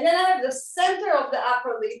here, and then I have the center of the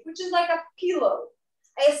upper lip, which is like a pillow.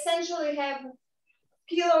 I essentially have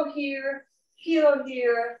pillow here, pillow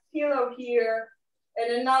here, pillow here,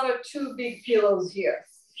 and another 2 big pillows here.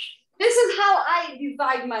 This is how I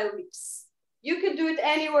divide my lips. You can do it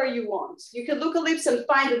anywhere you want. You can look at lips and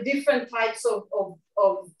find the different types of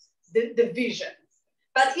division.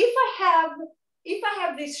 But if I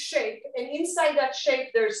have this shape, and inside that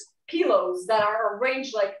shape there's pillows that are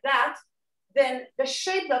arranged like that, then the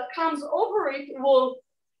shape that comes over it will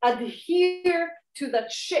adhere to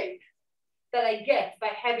that shape that I get by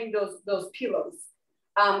having those pillows.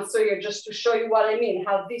 So here, just to show you what I mean,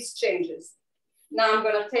 how this changes. Now I'm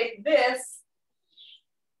gonna take this,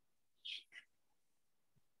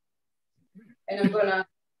 and I'm gonna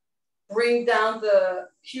bring down the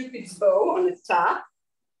Cupid's bow on the top.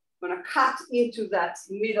 I'm gonna cut into that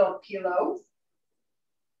middle pillow.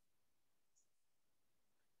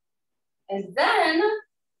 And then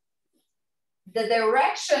the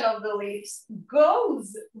direction of the lips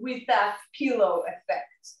goes with that pillow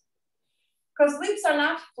effect. Because lips are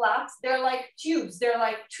not flat, they're like tubes. They're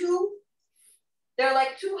like two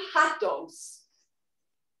hot dogs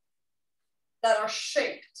that are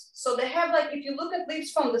shaped. So they have, like, if you look at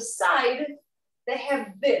lips from the side, they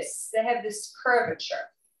have this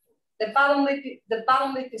curvature. The bottom lip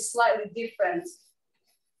is slightly different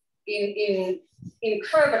in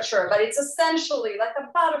curvature, but it's essentially like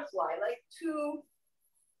a butterfly, like two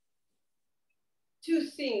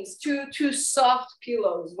soft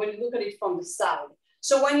pillows when you look at it from the side.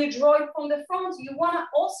 So when you draw it from the front, you want to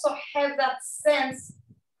also have that sense,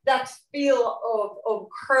 that feel of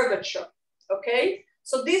curvature, okay?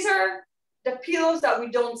 So these are the pillows that we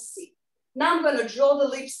don't see. Now I'm gonna draw the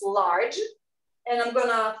lips large, and I'm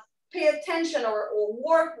gonna pay attention or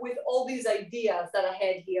work with all these ideas that I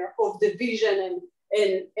had here of division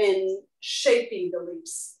and shaping the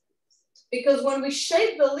lips. Because when we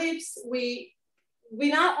shape the lips, we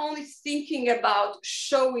not only thinking about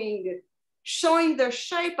showing their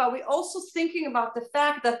shape, but we're also thinking about the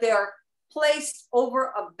fact that they are placed over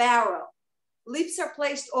a barrel. Lips are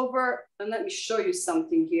placed over, and let me show you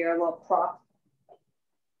something here, a little prop.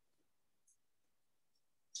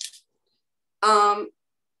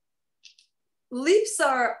 Lips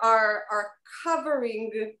are covering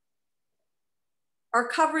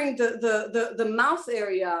the mouth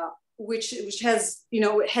area, which has, you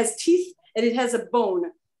know, it has teeth and it has a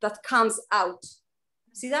bone that comes out.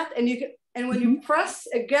 See that? And when you press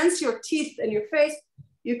against your teeth and your face,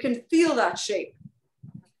 you can feel that shape.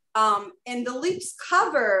 And the lips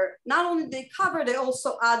cover, not only they cover, they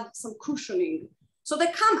also add some cushioning. So they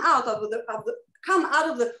come out of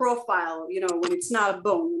the profile, you know, when it's not a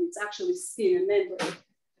bone, when it's actually skin and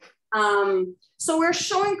membrane. So we're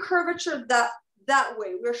showing curvature that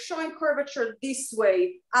way. We're showing curvature this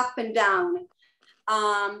way, up and down.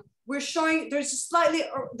 We're showing there's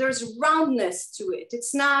roundness to it.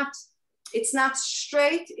 It's not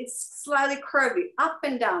straight, it's slightly curvy, up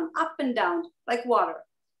and down, like water.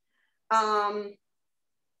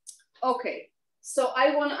 Okay, so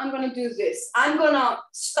I'm gonna do this. I'm gonna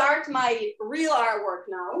start my real artwork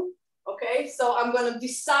now. Okay, so I'm gonna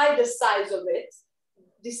decide the size of it,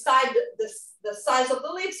 decide the size of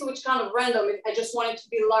the lips, which kind of random. I just want it to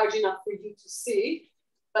be large enough for you to see,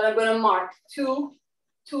 but I'm gonna mark two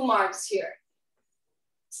marks here.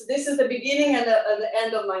 So this is the beginning and the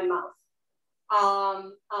end of my mouth.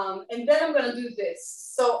 And then I'm gonna do this.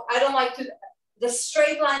 So I don't like to, the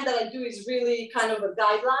straight line that I do is really kind of a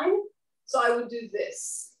guideline. So I would do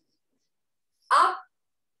this, up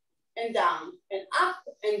and down, and up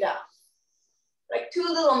and down, like two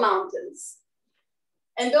little mountains.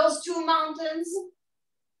 And those two mountains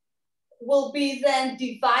will be then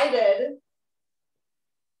divided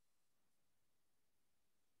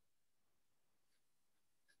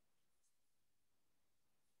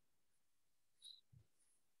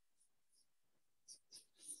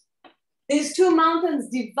These two mountains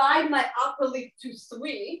divide my upper lip to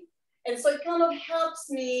 3. And so it kind of helps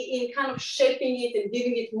me in kind of shaping it and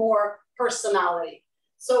giving it more personality.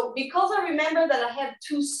 So because I remember that I have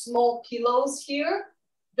 2 small pillows here,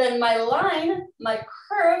 then my line, my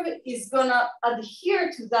curve is gonna adhere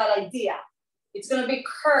to that idea. It's gonna be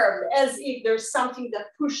curved as if there's something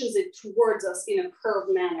that pushes it towards us in a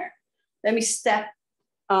curved manner. Let me step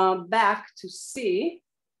back to see.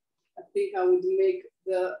 I think I would make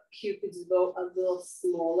the Cupid's bow a little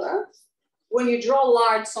smaller. When you draw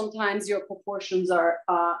large, sometimes your proportions are,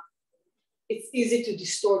 it's easy to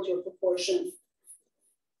distort your proportion,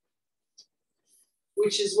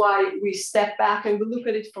 which is why we step back and we look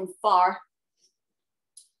at it from far.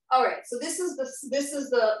 All right, so this is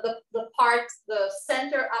the part, the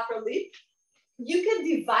center upper lip. You can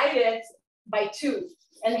divide it by 2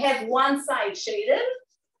 and have one side shaded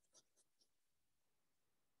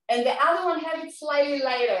and the other one have it slightly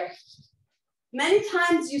lighter. Many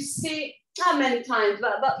times you see, not many times,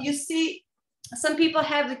 but you see some people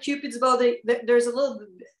have the Cupid's bow, there's a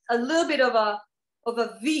little bit of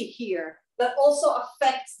a V here that also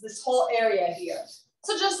affects this whole area here.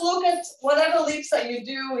 So just look at whatever lips that you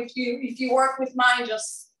do. If you work with mine,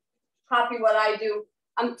 just copy what I do.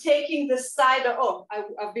 I'm taking the side of, oh,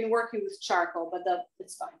 I've been working with charcoal, but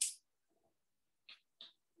it's fine.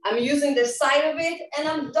 I'm using the side of it and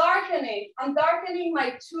I'm darkening. I'm darkening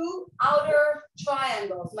my 2 outer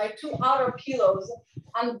triangles, my 2 outer pillows.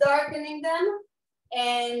 I'm darkening them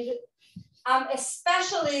and I'm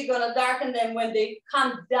especially gonna darken them when they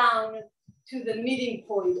come down to the meeting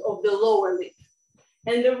point of the lower lip.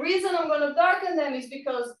 And the reason I'm gonna darken them is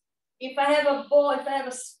because if I have a ball, if I have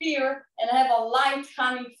a spear and I have a light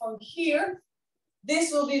coming from here,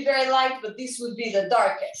 this will be very light, but this would be the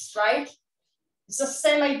darkest, right? It's the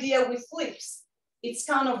same idea with lips. It's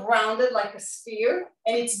kind of rounded like a sphere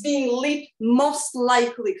and it's being lit most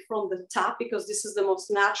likely from the top because this is the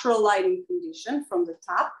most natural lighting condition from the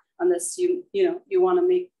top, unless you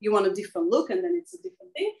want a different look and then it's a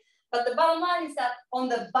different thing. But the bottom line is that on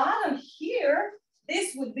the bottom here,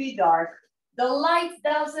 this would be dark. The light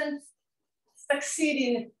doesn't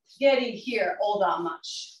succeed in getting here all that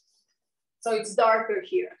much. So it's darker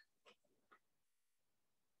here.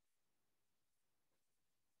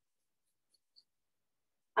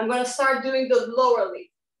 I'm gonna start doing the lower lip.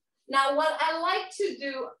 Now what I like to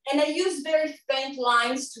do, and I use very faint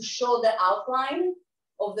lines to show the outline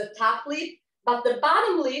of the top lip, but the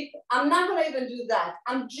bottom lip, I'm not gonna even do that.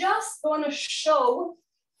 I'm just gonna show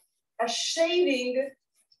a shading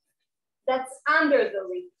that's under the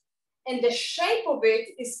lip. And the shape of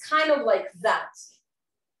it is kind of like that.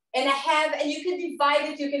 And you can divide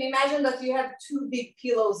it, you can imagine that you have 2 big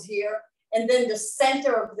pillows here, and then the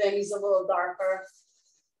center of them is a little darker.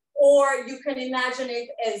 Or you can imagine it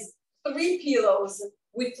as 3 pillows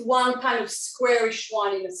with one kind of squarish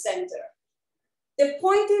one in the center. The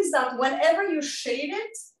point is that whenever you shade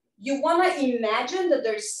it, you want to imagine that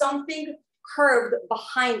there's something curved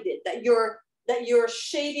behind it, that you're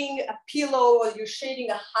shading a pillow or you're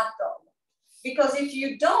shading a hot dog. Because if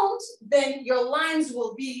you don't, then your lines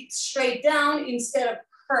will be straight down instead of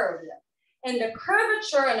curved. And the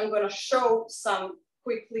curvature, and I'm going to show some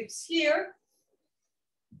quick lips here.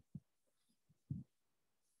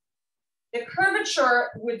 The curvature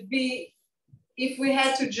would be, if we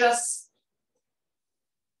had to just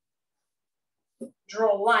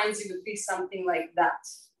draw lines, it would be something like that.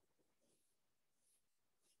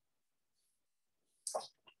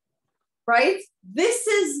 Right? This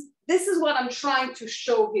is what I'm trying to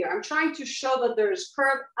show here. I'm trying to show that there's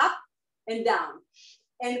curve up and down.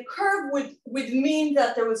 And curve would mean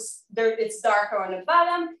that it's darker on the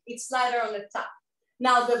bottom, it's lighter on the top.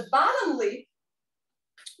 Now the bottom lip,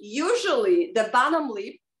 usually the bottom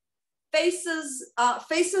lip faces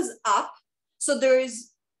up. So there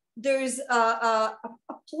is a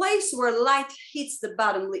place where light hits the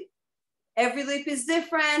bottom lip. Every lip is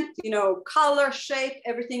different, color, shape,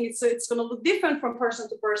 everything. So it's going to look different from person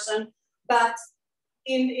to person. But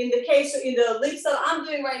in the lips that I'm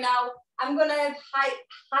doing right now, I'm going to have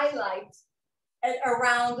highlight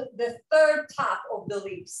around the 3rd top of the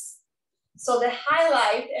lips. So the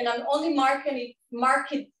highlight, and I'm only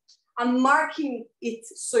I'm marking it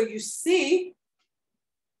so you see,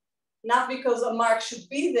 not because a mark should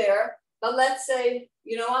be there, but let's say,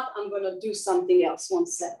 you know what, I'm going to do something else. 1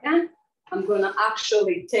 second. I'm going to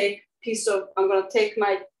actually take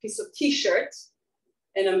my piece of t-shirt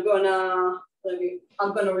and I'm going to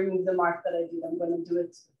remove the mark that I did. I'm going to do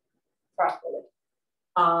it properly.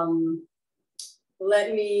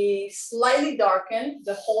 Let me slightly darken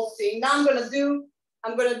the whole thing. Now I'm going to do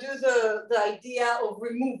the idea of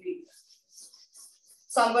removing.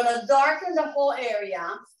 So I'm going to darken the whole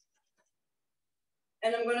area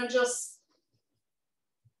and I'm going to just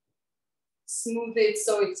smooth it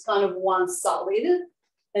so it's kind of one solid.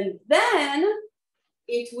 And then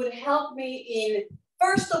it would help me in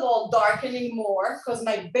first of all, darkening more because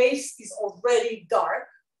my base is already dark.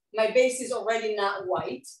 My base is already not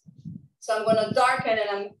white. So I'm gonna darken and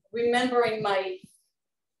I'm remembering my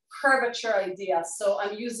curvature idea. So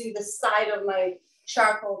I'm using the side of my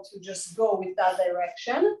charcoal to just go with that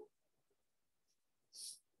direction.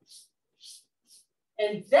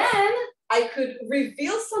 And then I could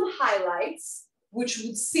reveal some highlights, which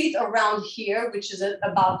would sit around here, which is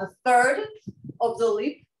about the third of the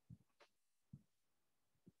lip.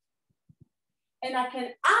 And I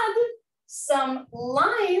can add some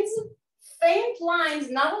lines, faint lines,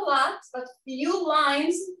 not a lot, but few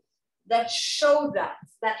lines that show that,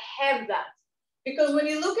 that have that. Because when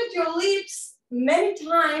you look at your lips, many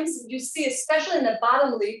times you see, especially in the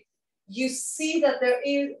bottom lip, you see that there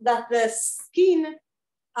is, that the skin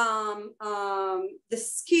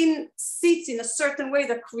sits in a certain way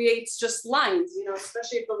that creates just lines, you know,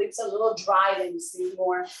 especially if the lips are a little dry, then you see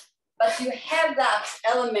more. But you have that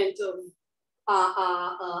element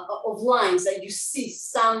of lines that you see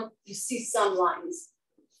some lines.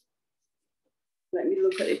 Let me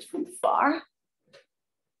look at it from far.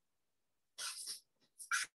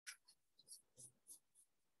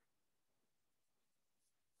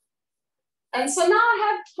 And so now I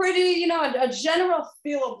have pretty, you know, a general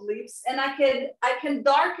feel of lips, and I can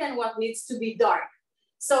darken what needs to be dark.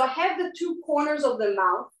 So I have the two corners of the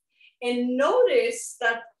mouth, and notice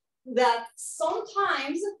that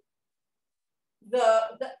sometimes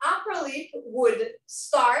the upper lip would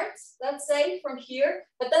start, let's say, from here,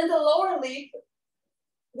 but then the lower lip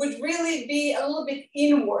would really be a little bit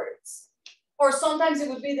inwards. Or sometimes it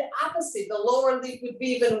would be the opposite. The lower lip would be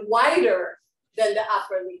even wider than the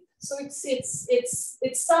upper lip. So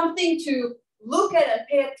it's something to look at and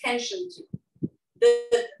pay attention to.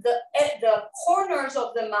 The corners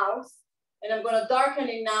of the mouth, and I'm gonna darken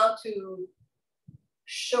it now to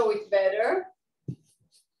show it better.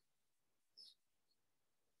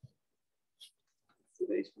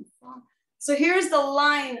 So here's the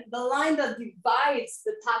line that divides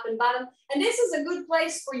the top and bottom. And this is a good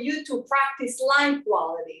place for you to practice line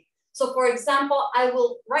quality. So for example,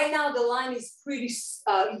 right now the line is pretty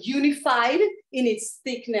unified in its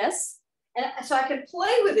thickness. And so I can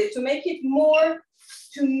play with it to make it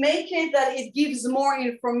that it gives more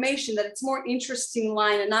information, that it's more interesting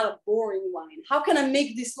line and not a boring line. How can I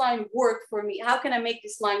make this line work for me? How can I make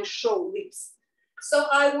this line show lips? So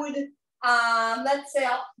I would, let's say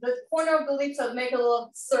the corner of the lips, I'll make a little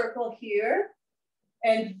circle here.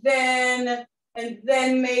 And then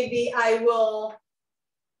maybe I will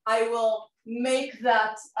make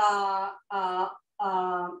that,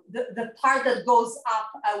 the part that goes up,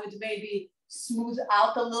 I would maybe smooth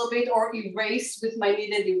out a little bit or erase with my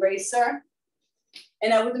kneaded eraser.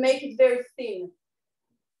 And I would make it very thin.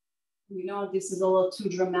 You know, this is a little too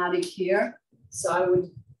dramatic here. So I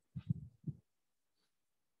would.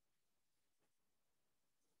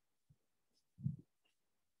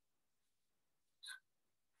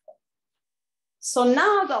 So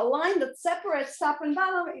now the line that separates top and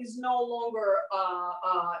bottom is no longer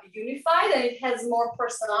unified, and it has more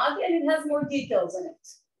personality and it has more details in it.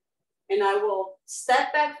 And I will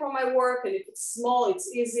step back from my work, and if it's small, it's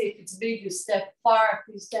easy. If it's big, you step far,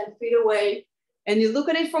 you 10 feet away, and you look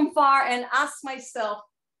at it from far and ask myself,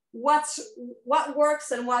 what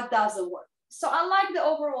works and what doesn't work. So I like the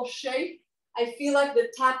overall shape. I feel like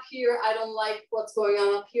the top here, I don't like what's going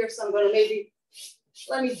on up here, so I'm gonna maybe,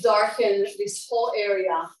 let me darken this whole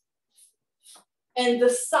area. And the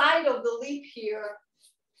side of the lip here,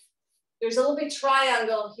 there's a little bit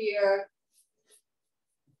triangle here.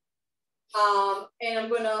 And I'm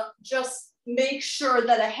gonna just make sure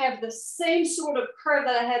that I have the same sort of curve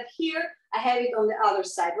that I have here. I have it on the other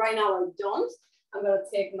side. Right now I don't. I'm gonna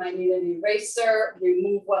take my kneaded eraser,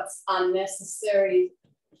 remove what's unnecessary.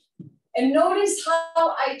 And notice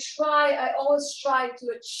how I always try to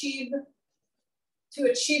achieve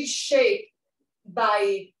shape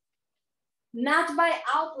by, not by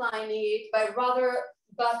outlining it,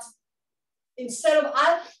 but instead of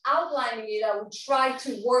outlining it, I would try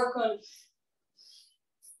to work on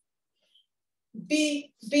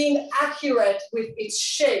being accurate with its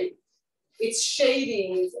shape, its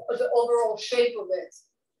shading, the overall shape of it.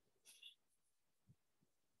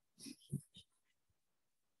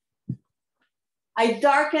 I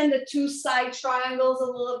darken the two side triangles a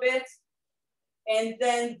little bit. And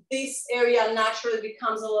then this area naturally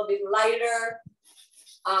becomes a little bit lighter.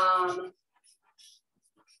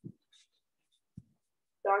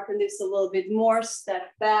 Darken this a little bit more,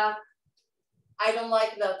 step back. I don't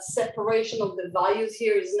like that separation of the values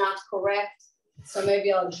here is not correct. So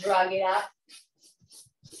maybe I'll drag it up.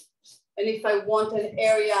 And if I want an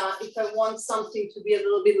area, if I want something to be a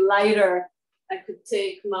little bit lighter, I could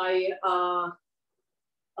take my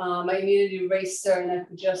my kneaded eraser and I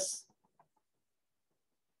could just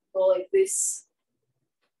go like this.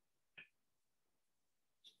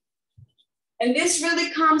 And this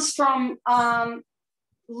really comes from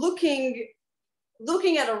looking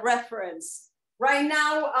at a reference. Right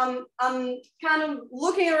now, I'm kind of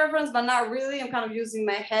looking at a reference, but not really. I'm kind of using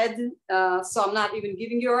my head, so I'm not even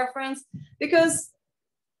giving you a reference because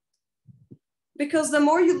the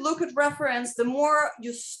more you look at reference, the more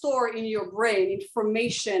you store in your brain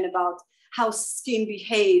information about how skin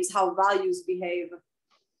behaves, how values behave.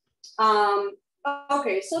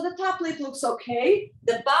 Okay, so the top lip looks okay.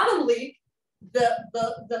 The bottom lip,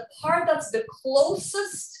 the part that's the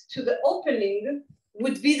closest to the opening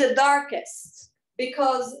would be the darkest,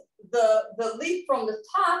 because the lip from the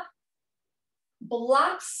top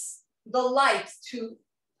blocks the light to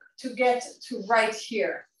get to right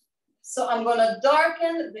here. So I'm gonna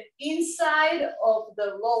darken the inside of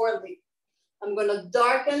the lower lip. I'm gonna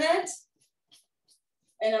darken it,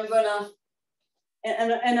 and I'm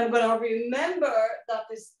gonna remember that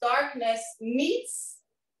this darkness meets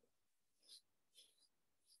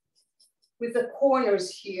with the corners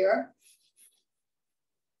here.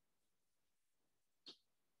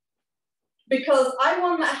 Because I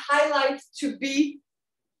want my highlight to be,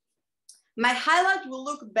 my highlight will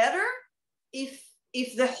look better if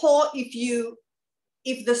the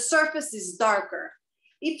surface is darker.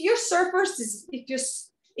 If your surface is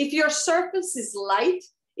light,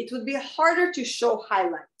 it would be harder to show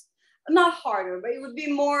highlight. Not harder, but it would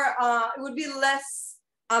be more, it would be less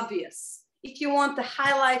obvious. If you want the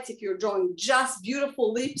highlights, if you're drawing just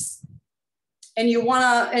beautiful lips, and you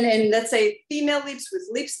wanna, and let's say female lips with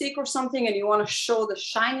lipstick or something, and you wanna show the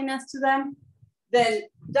shininess to them, then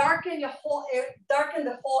darken the whole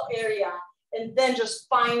area, and then just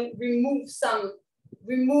remove some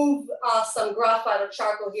graphite or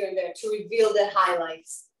charcoal here and there to reveal the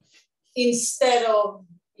highlights, instead of,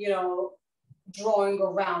 you know, drawing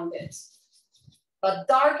around it. But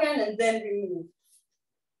darken and then remove.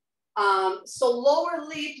 So lower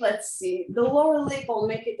lip, let's see. The lower lip, I'll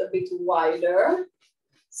make it a bit wider.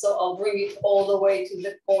 So I'll bring it all the way to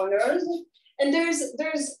the corners. And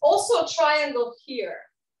there's also a triangle here.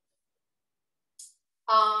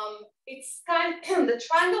 It's kind of, the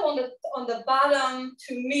triangle on the bottom,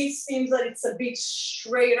 to me, seems that it's a bit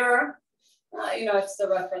straighter. You know, it's the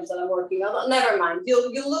reference that I'm working on. Never mind.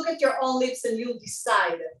 You'll look at your own lips and you'll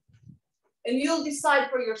decide. And you'll decide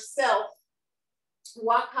for yourself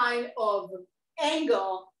what kind of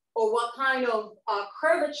angle or what kind of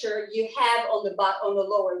curvature you have on the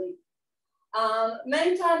lower lip.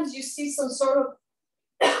 Many times you see some sort of,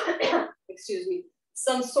 excuse me,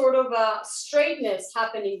 some sort of straightness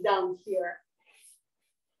happening down here.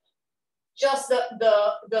 Just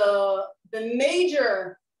the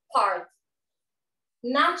major part,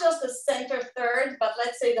 not just the center third, but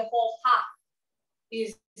let's say the whole half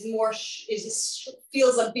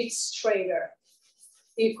feels a bit straighter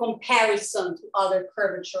in comparison to other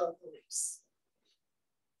curvature of the lips.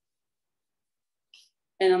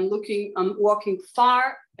 And I'm walking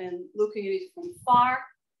far and looking at it from far.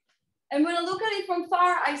 And when I look at it from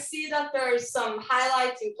far, I see that there's some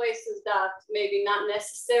highlights in places that maybe not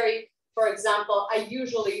necessary. For example, I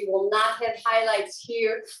usually will not have highlights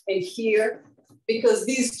here and here, because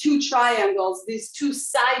these two triangles, these two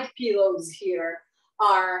side pillows here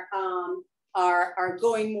are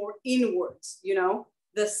going more inwards, you know?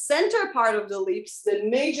 The center part of the lips, the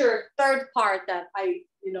major third part that I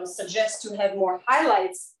suggest to have more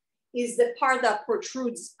highlights, is the part that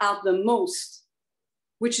protrudes out the most,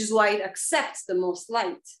 which is why it accepts the most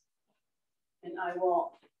light. And I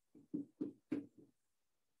will.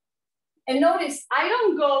 And notice, I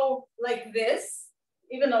don't go like this,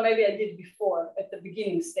 even though maybe I did before at the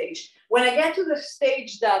beginning stage. When I get to the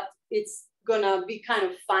stage that it's gonna be kind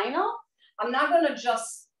of final, I'm not gonna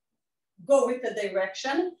just go with the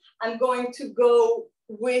direction. I'm going to go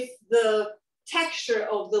with the texture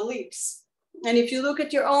of the lips. And if you look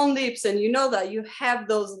at your own lips and you know that you have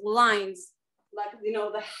those lines, like, you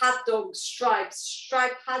know, the hot dog striped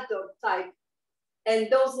hot dog type, and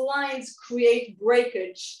those lines create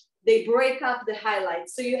breakage. They break up the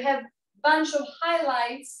highlights. So you have a bunch of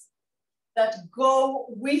highlights that go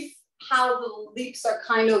with how the lips are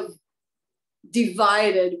kind of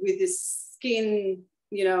divided with this skin,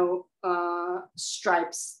 you know,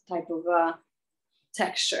 stripes type of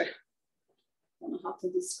texture. I don't know how to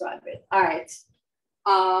describe it. All right.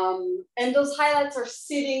 And those highlights are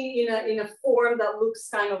sitting in a form that looks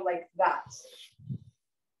kind of like that.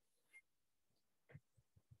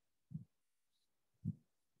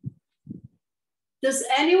 Does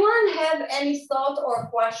anyone have any thought or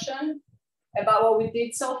question about what we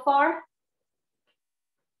did so far?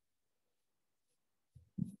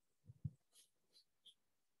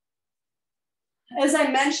 As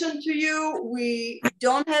I mentioned to you, we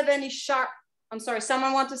don't have any sharp, I'm sorry,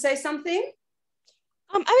 someone want to say something?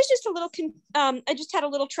 I was just a little, I just had a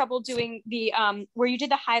little trouble doing the, where you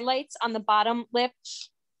did the highlights on the bottom lip.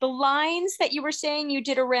 The lines that you were saying you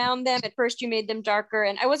did around them, at first you made them darker,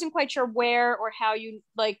 and I wasn't quite sure where or how you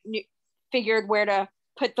like figured where to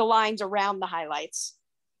put the lines around the highlights.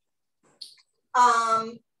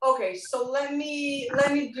 Okay, so let me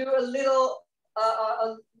do a little,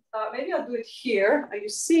 maybe I'll do it here. Are you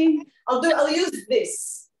seeing? I'll use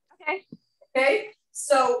this. Okay. Okay,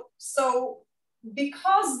 so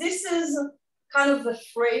because this is kind of the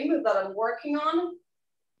frame that I'm working on,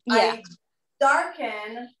 yeah. I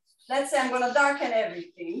darken, let's say I'm gonna darken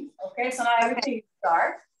everything. Okay, so now everything is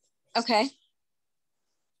dark. Okay.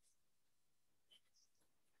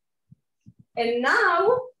 And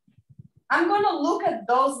now I'm gonna look at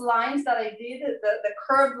those lines that I did, the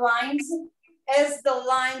curved lines, as the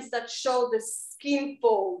lines that show the skin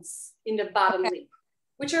folds in the bottom lip,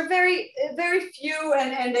 which are very few,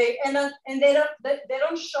 and they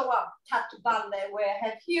don't show up top to bottom the way I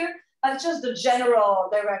have here, but it's just the general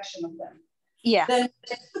direction of them. Yeah. Then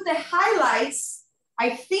I put the highlights.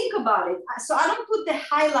 I think about it. So I don't put the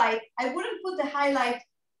highlight. I wouldn't put the highlight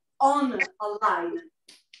on a line.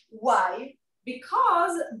 Why?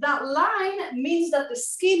 Because that line means that the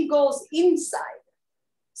skin goes inside.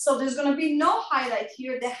 So there's going to be no highlight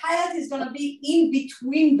here. The highlight is going to be in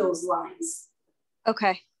between those lines.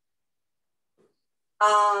 Okay.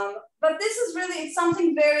 But this is really, it's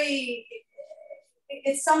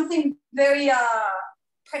something very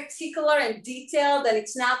particular and detailed, and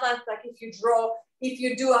it's not like if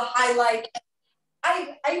you do a highlight.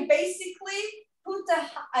 I basically put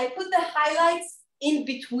the highlights in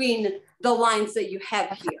between the lines that you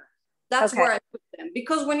have here. That's where I put them,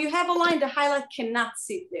 because when you have a line, the highlight cannot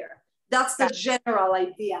sit there. That's the general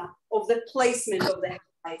idea of the placement of the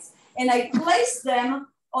highlights. And I place them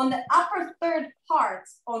on the upper third part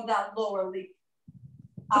on that lower lip.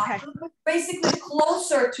 Basically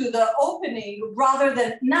closer to the opening rather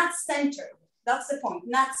than not centered. That's the point,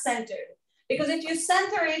 not centered. Because if you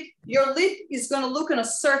center it, your lip is going to look in a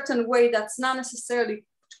certain way that's not necessarily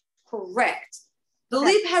correct. The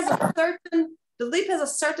lip has a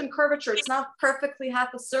certain curvature. It's not perfectly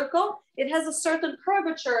half a circle. It has a certain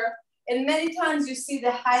curvature, and many times you see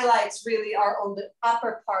the highlights really are on the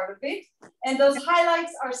upper part of it, and those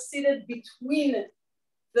highlights are seated between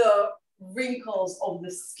the wrinkles of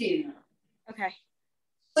the skin. Okay.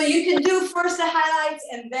 So you can do first the highlights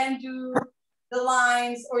and then do the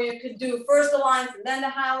lines, or you could do first the lines and then the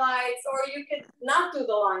highlights, or you could not do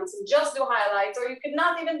the lines and just do highlights, or you could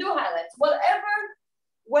not even do highlights.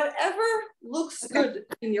 Whatever looks good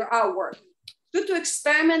in your artwork. Good to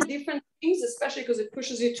experiment different things, especially because it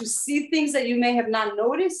pushes you to see things that you may have not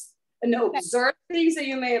noticed and observe things that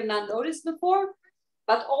you may have not noticed before.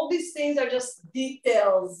 But all these things are just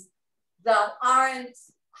details that aren't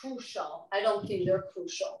crucial. I don't think they're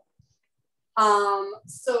crucial.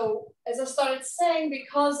 So as I started saying,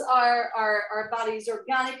 because our body is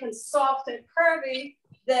organic and soft and curvy,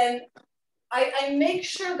 then I make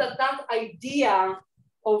sure that that idea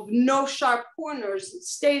of no sharp corners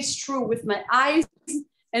stays true with my eyes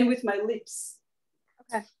and with my lips.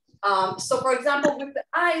 Okay. So for example, with the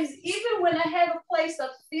eyes, even when I have a place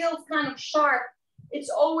that feels kind of sharp, it's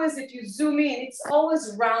always, if you zoom in, it's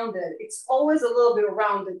always rounded. It's always a little bit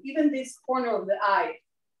rounded. Even this corner of the eye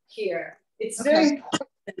here, it's very important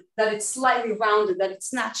that it's slightly rounded, that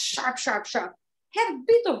it's not sharp, sharp, sharp. Have a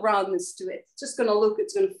bit of roundness to it. It's just gonna look,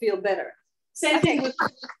 it's gonna feel better. Same thing with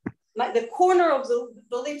the corner of the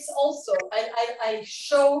lips also. I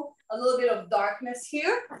show a little bit of darkness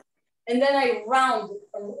here, and then I round it.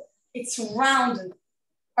 It's rounded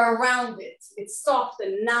around it. It's soft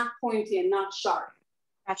and not pointy and not sharp.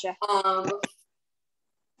 Gotcha.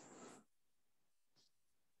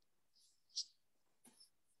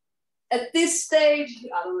 At this stage,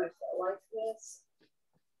 I don't know if I like this.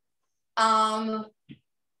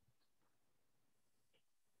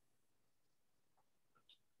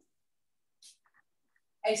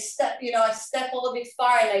 I step a little bit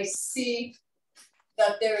far, and I see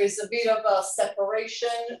that there is a bit of a separation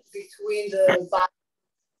between the body.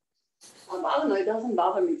 I don't know, it doesn't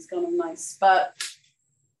bother me, it's kind of nice, but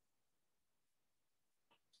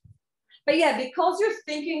yeah, because you're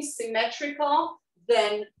thinking symmetrical,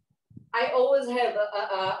 then I always have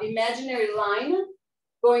a imaginary line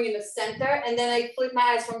going in the center, and then I flip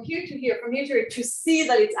my eyes from here to here, from here to here, to see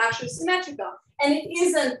that it's actually symmetrical. And it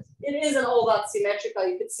isn't all that symmetrical.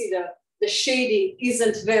 You can see the shading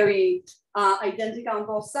isn't very identical on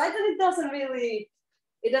both sides, and it doesn't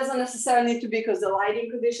necessarily need to be because the lighting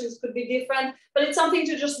conditions could be different, but it's something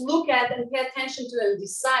to just look at and pay attention to and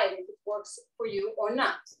decide if it works for you or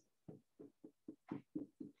not.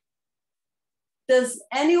 Does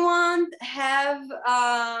anyone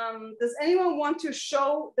want to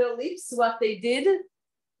show their lips, what they did?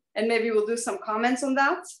 And maybe we'll do some comments on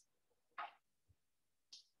that.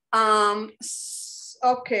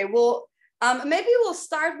 Okay, well, maybe we'll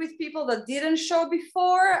start with people that didn't show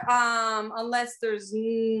before, unless there's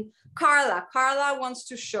Carla. Carla wants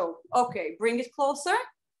to show. Okay, bring it closer.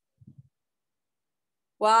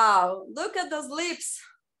 Wow, look at those lips.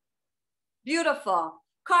 Beautiful.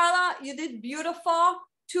 Carla, you did beautiful.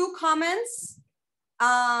 Two comments.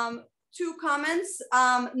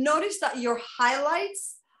 Notice that your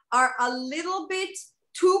highlights are a little bit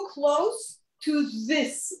too close to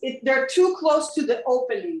this. They're too close to the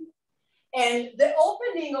opening. And the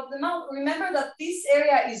opening of the mouth, remember that this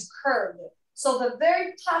area is curved. So the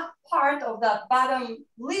very top part of that bottom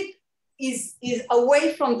lip is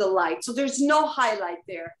away from the light. So there's no highlight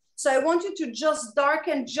there. So I want you to just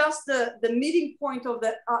darken just the meeting point of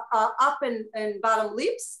the up and bottom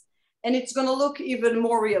lips, and it's gonna look even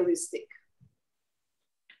more realistic.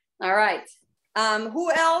 All right.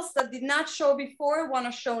 Who else that did not show before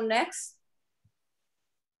wanna show next?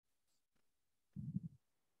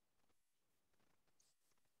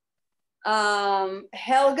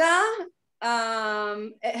 Helga,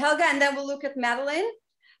 and then we'll look at Madeline.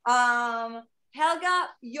 Helga,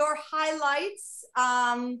 your highlights,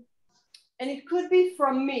 and it could be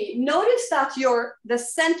from me. Notice that the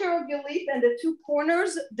center of your lip and the two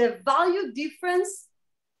corners, the value difference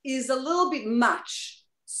is a little bit much.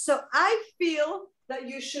 So I feel that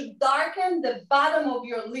you should darken the bottom of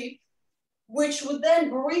your lip, which would then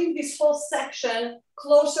bring this whole section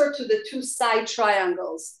closer to the two side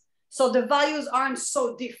triangles. So the values aren't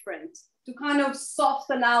so different, to kind of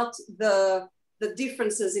soften out the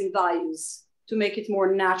differences in values to make it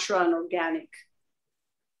more natural and organic.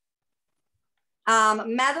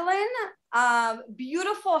 Madeline,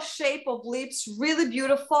 beautiful shape of lips, really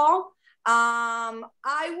beautiful.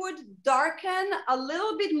 I would darken a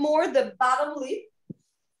little bit more the bottom lip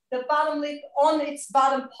on its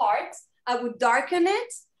bottom part. I would darken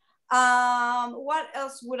it. What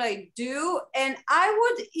else would I do? And I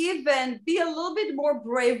would even be a little bit more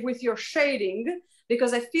brave with your shading,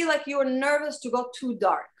 because I feel like you're nervous to go too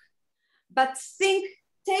dark. But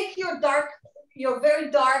take your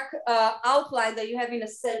very dark outline that you have in the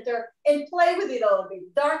center and play with it a little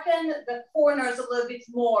bit. Darken the corners a little bit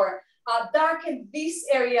more. Darken this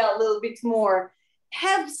area a little bit more.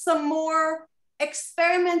 Have some more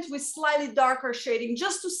experiment with slightly darker shading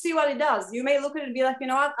just to see what it does. You may look at it and be like, you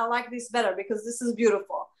know what, I like this better because this is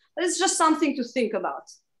beautiful. But it's just something to think about.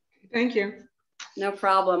 Thank you. No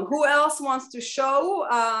problem. Who else wants to show?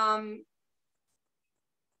 I'm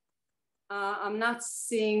not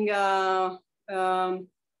seeing Otavia,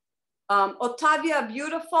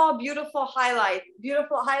 beautiful highlight,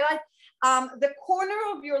 the corner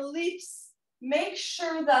of your lips, make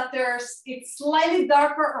sure that it's slightly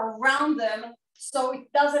darker around them so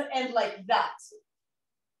it doesn't end like that.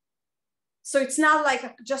 So it's not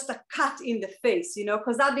like just a cut in the face, you know,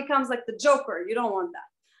 because that becomes like the Joker. You don't want that.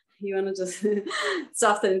 You want to just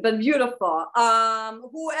soften it, but beautiful.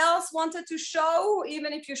 Who else wanted to show,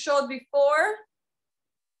 even if you showed before?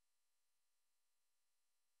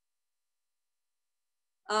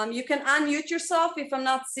 You can unmute yourself if I'm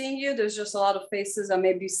not seeing you. There's just a lot of faces I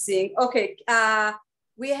may be seeing. Okay,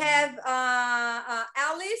 we have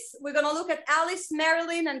Alice. We're gonna look at Alice,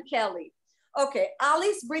 Marilyn, and Kelly. Okay,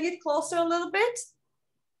 Alice, bring it closer a little bit.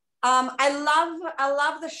 I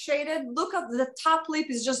love the shaded. Look at the top lip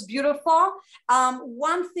is just beautiful.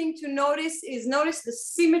 One thing to notice is the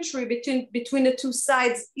symmetry between the two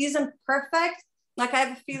sides isn't perfect. Like I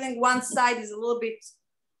have a feeling one side is a little bit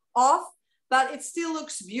off, but it still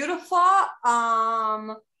looks beautiful.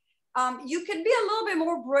 You can be a little bit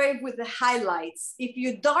more brave with the highlights. If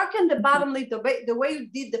you darken the bottom lip the way you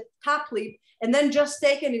did the top lip, and then just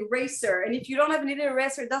take an eraser. And if you don't have an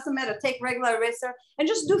eraser, it doesn't matter. Take regular eraser and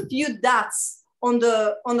just do a few dots on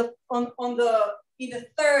the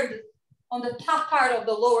top part of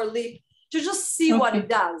the lower lip to just see what it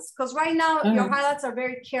does. Because right now your highlights are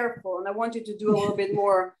very careful, and I want you to do a little bit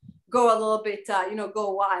more, go a little bit,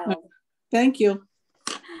 go wild. Thank you.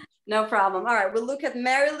 No problem. All right, we'll look at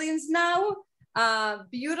Marilyn's now.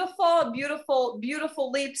 Beautiful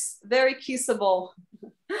lips, very kissable.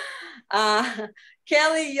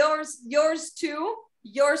 Kelly, yours too.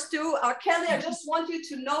 Yours too. Kelly, I just want you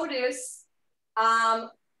to notice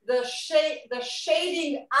the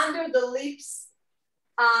shading under the lips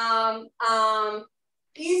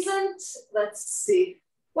isn't, let's see.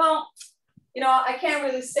 Well, you know, I can't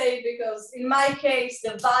really say because in my case,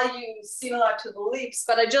 the value is similar to the lips,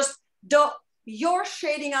 but I just don't, your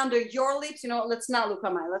shading under your lips, you know, let's not look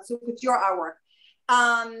at mine, let's look at your artwork,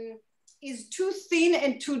 is too thin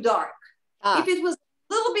and too dark. If it was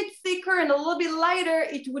a little bit thicker and a little bit lighter,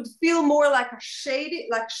 it would feel more like a shade,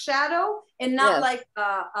 like shadow, and not like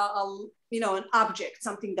you know, an object,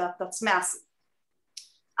 something that's massive.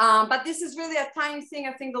 But this is really a tiny thing.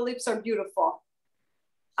 I think the lips are beautiful.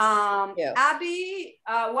 Abby,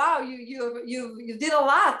 wow, you did a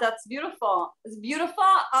lot. That's beautiful. It's beautiful.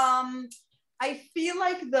 I feel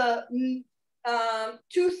like the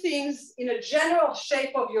two things in a general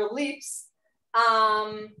shape of your lips.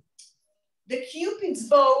 The Cupid's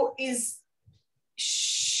bow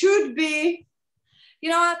should be, you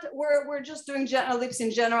know what, we're just doing lips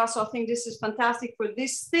in general, so I think this is fantastic for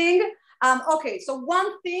this thing. Okay, so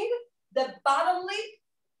one thing, the bottom lip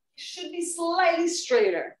should be slightly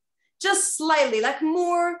straighter, just slightly, like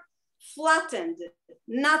more flattened,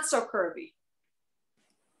 not so curvy.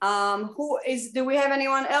 Do we have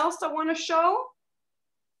anyone else that want to show?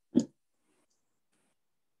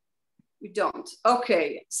 We don't.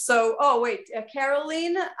 Okay, so, oh wait,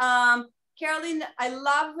 Caroline. Caroline, I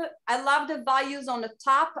love the values on the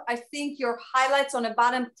top. I think your highlights on the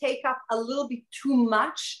bottom take up a little bit too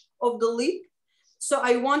much of the lip. So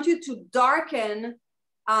I want you to darken.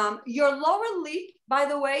 Your lower lip, by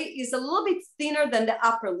the way, is a little bit thinner than the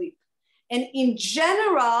upper lip. And in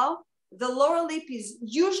general, the lower lip is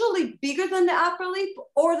usually bigger than the upper lip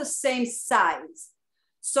or the same size.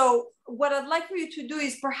 So what I'd like for you to do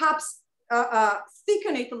is perhaps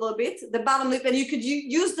thicken it a little bit, the bottom lip, and you could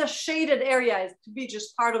use the shaded areas to be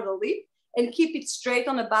just part of the lip and keep it straight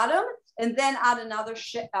on the bottom, and then add another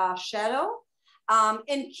shadow,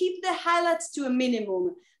 and keep the highlights to a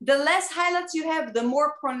minimum. The less highlights you have, the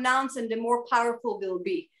more pronounced and the more powerful they'll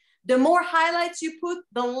be. The more highlights you put,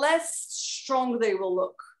 the less strong they will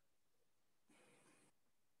look.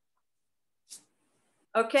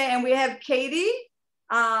 Okay, and we have Katie.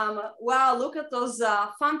 Wow, look at those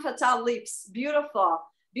femme fatale lips. Beautiful,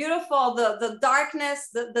 beautiful. The darkness,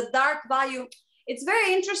 the dark value. It's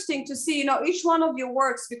very interesting to see, you know, each one of your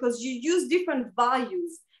works, because you use different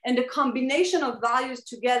values, and the combination of values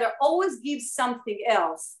together always gives something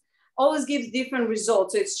else, always gives different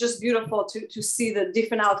results. So it's just beautiful to see the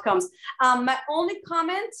different outcomes. My only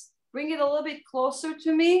comment, bring it a little bit closer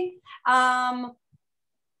to me.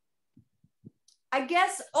 I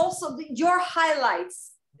guess also your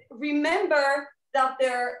highlights, remember that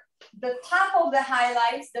the top of the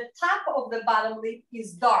highlights, the top of the bottom lip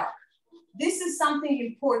is dark. This is something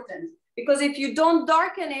important, because if you don't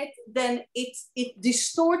darken it, then it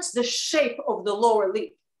distorts the shape of the lower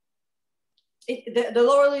lip. The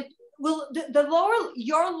lower lip will,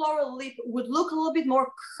 your lower lip would look a little bit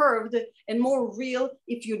more curved and more real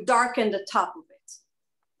if you darken the top of it.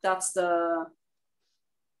 That's the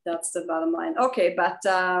bottom line. Okay, but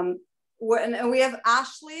and we have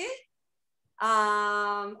Ashley.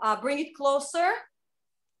 Bring it closer.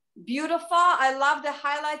 Beautiful. I love the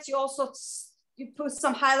highlights. You put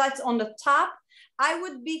some highlights on the top. I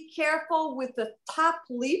would be careful with the top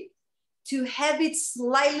lip to have it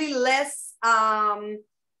slightly less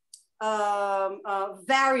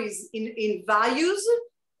varies in values,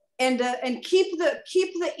 and keep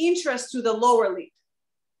the interest to the lower lip.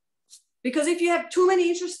 Because if you have too many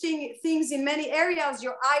interesting things in many areas,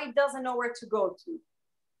 your eye doesn't know where to go to.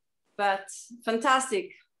 But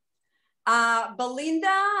fantastic. Belinda,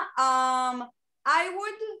 I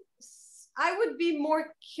would be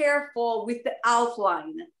more careful with the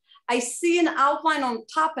outline. I see an outline on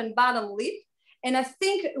top and bottom lip, and I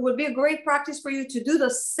think it would be a great practice for you to do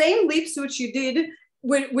the same lips which you did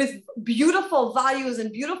with beautiful values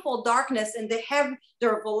and beautiful darkness, and they have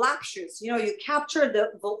their voluptuous. You know, you capture the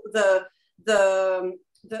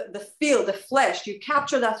feel, the flesh. You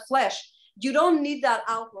capture that flesh. You don't need that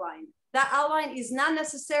outline. That outline is not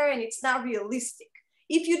necessary and it's not realistic.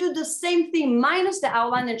 If you do the same thing minus the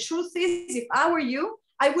outline, and truth is, if I were you,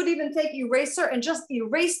 I would even take eraser and just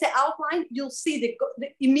erase the outline. You'll see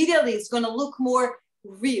immediately it's going to look more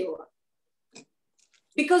real.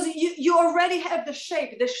 Because you already have the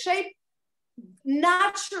shape. The shape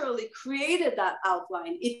naturally created that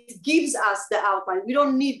outline. It gives us the outline. We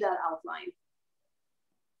don't need that outline.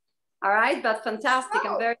 All right, but fantastic.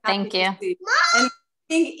 I'm very happy to see.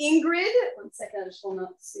 And Ingrid, one second, I just want to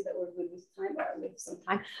see that we're good with time. Or leave some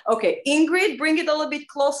time. Okay, Ingrid, bring it a little bit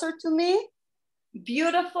closer to me.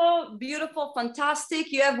 Beautiful, beautiful,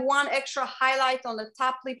 fantastic. You have one extra highlight on the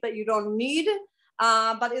top lip that you don't need,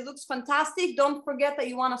 but it looks fantastic. Don't forget that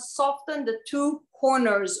you want to soften the two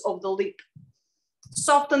corners of the lip.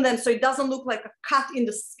 Soften them so it doesn't look like a cut in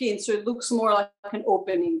the skin, so it looks more like an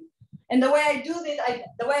opening. And the way I do it, I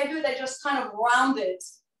just kind of round it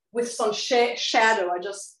with some shadow.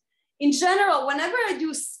 In general, whenever I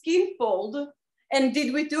do skin fold, and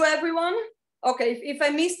did we do everyone? Okay, if I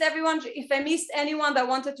missed everyone, if I missed anyone that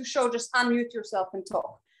wanted to show, just unmute yourself and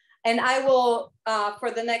talk. And I will,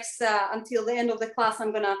 for the next, until the end of the class,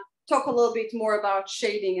 I'm gonna talk a little bit more about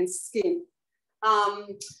shading and skin.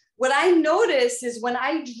 What I notice is when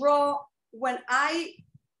I draw,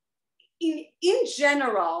 in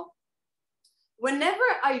general, whenever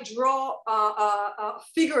I draw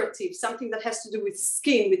figurative, something that has to do with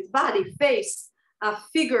skin, with body, face,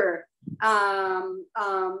 figure,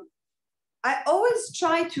 I always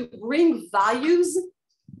try to bring values,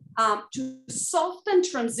 to soften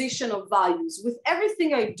transition of values. With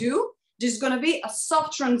everything I do, there's gonna be a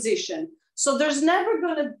soft transition. So there's never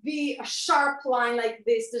gonna be a sharp line like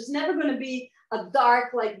this. There's never gonna be a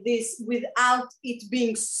dark like this without it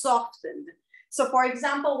being softened. So for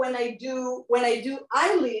example, when I do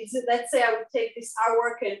eyelids, let's say I would take this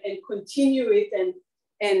artwork and continue it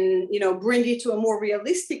and you know, bring it to a more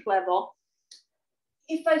realistic level.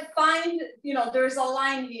 If I find, you know, there's a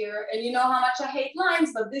line here, and you know how much I hate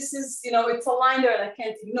lines, but this is, you know, it's a line there and I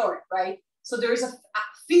can't ignore it, right? So there's a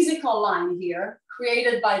physical line here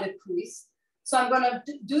created by the crease. So I'm gonna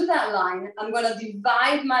do that line. I'm gonna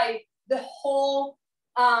divide the whole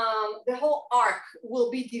arc will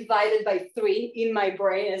be divided by 3 in my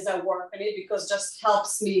brain as I work on it, because it just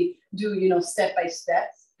helps me do, you know, step by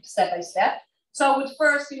step. So I would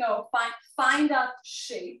first, you know, find that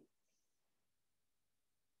shape.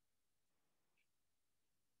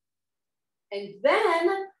 And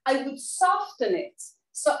then I would soften it.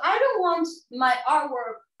 So I don't want my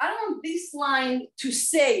artwork, I don't want this line to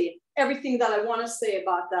say everything that I want to say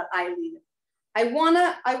about that eyelid. I want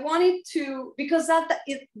it to, because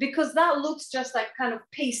that looks just like kind of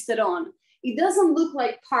pasted on. It doesn't look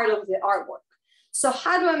like part of the artwork. So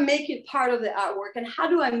how do I make it part of the artwork, and how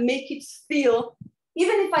do I make it feel,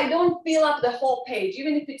 even if I don't fill up the whole page,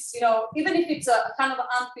 even if it's, you know, even if it's a kind of an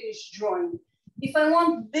unfinished drawing, if I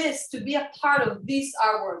want this to be a part of this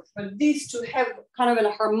artwork, for this to have kind of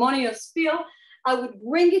a harmonious feel, I would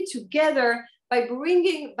bring it together by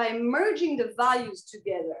merging the values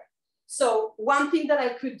together. So one thing that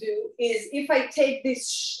I could do is, if I take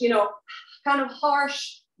this, you know, kind of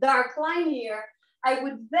harsh dark line here, I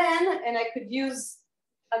would then, and I could use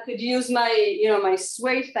my, you know, my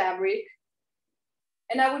suede fabric,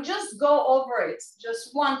 and I would just go over it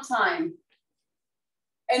just one time.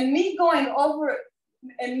 And me going over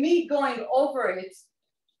it,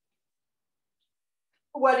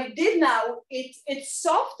 what it did now, it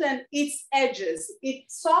softened its edges. It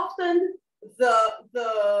softened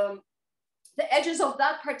the edges of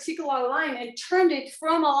that particular line and turned it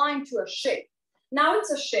from a line to a shape. Now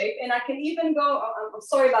it's a shape, and I can even go, I'm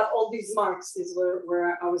sorry about all these marks, these were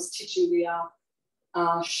where I was teaching the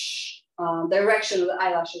direction of the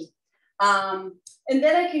eyelashes. And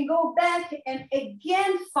then I can go back and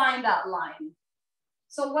again find that line.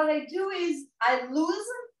 So what I do is I lose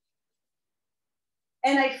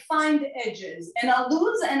and I find edges, and I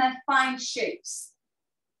lose and I find shapes.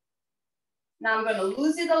 Now I'm gonna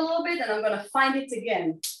lose it a little bit and I'm gonna find it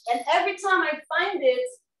again. And every time I find it,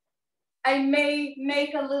 I may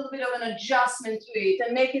make a little bit of an adjustment to it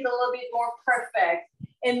and make it a little bit more perfect,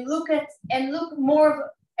 and look at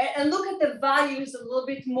the values a little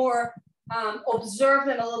bit more, observe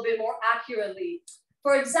them a little bit more accurately.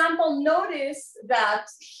 For example, notice that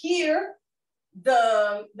here,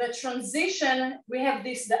 the transition, we have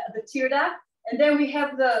this, the tear duct, and then we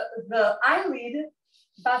have the eyelid,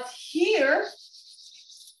 but here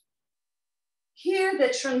the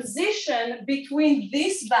transition between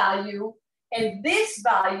this value and this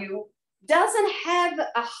value doesn't have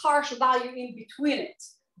a harsh value in between it,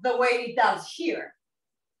 the way it does here.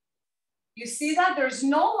 You see that there's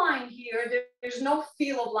no line here, there's no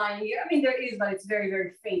feel of line here. I mean, there is, but it's very,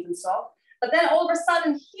 very faint and soft. But then all of a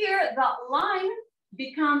sudden here, that line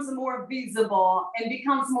becomes more visible and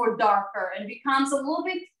becomes more darker and becomes a little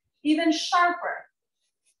bit even sharper.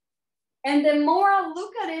 And the more I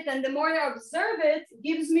look at it and the more I observe it,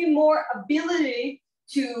 gives me more ability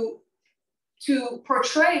to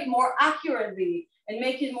portray it more accurately and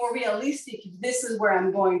make it more realistic if this is where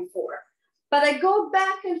I'm going for. But I go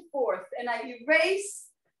back and forth and I erase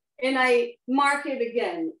and I mark it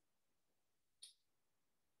again.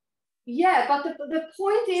 Yeah, but the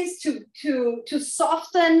point is to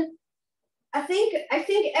soften. I think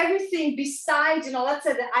everything besides, you know, let's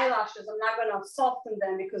say the eyelashes, I'm not going to soften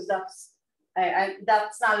them because that's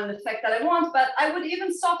not an effect that I want, but I would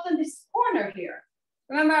even soften this corner here.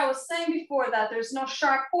 Remember I was saying before that there's no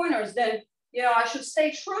sharp corners, then, you know, I should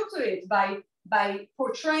stay true to it by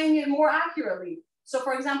portraying it more accurately. So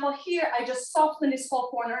for example, here, I just soften this whole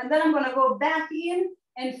corner and then I'm going to go back in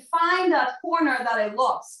and find that corner that I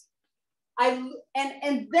lost. And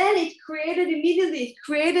then it created immediately,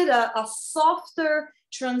 a softer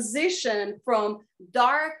transition from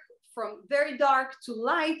very dark to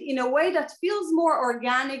light in a way that feels more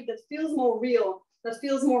organic, that feels more real, that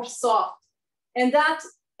feels more soft. And that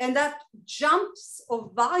jumps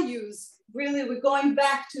of values, really, we're going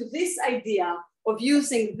back to this idea of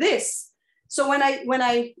using this. So when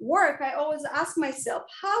I work, I always ask myself,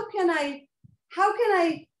 how can I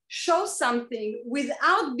show something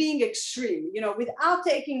without being extreme, you know, without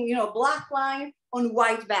taking, you know, black line on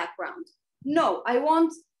white background. No, I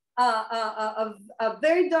want a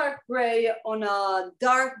very dark gray on a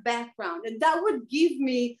dark background. And that would give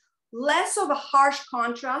me less of a harsh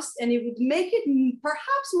contrast and it would make it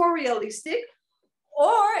perhaps more realistic,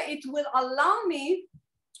 or it will allow me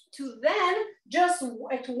to then just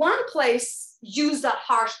at one place use that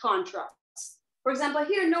harsh contrast. For example,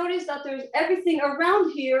 here, notice that there's everything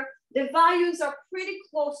around here. The values are pretty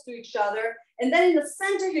close to each other. And then in the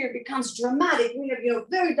center here, it becomes dramatic. We have, you know,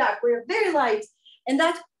 very dark, we have very light. And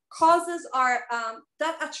that causes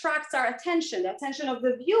that attracts our attention, the attention of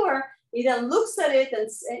the viewer. He then looks at it and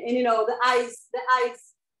you know, the eyes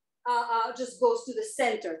just goes to the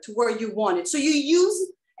center, to where you want it. So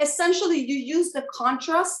essentially you use the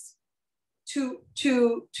contrast to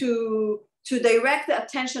direct the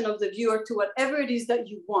attention of the viewer to whatever it is that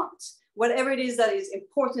you want, whatever it is that is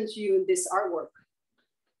important to you in this artwork.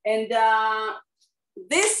 And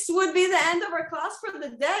this would be the end of our class for the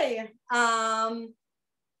day.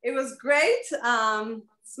 It was great.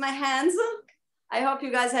 It's my hands. I hope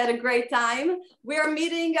you guys had a great time. We are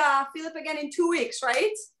meeting Philip again in 2 weeks,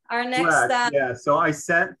 right? Our next. Yeah, so I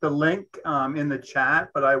sent the link in the chat,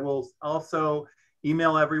 but I will also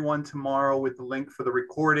email everyone tomorrow with the link for the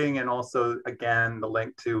recording and also, again, the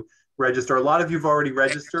link to register. A lot of you have already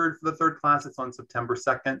registered for the third class. It's on September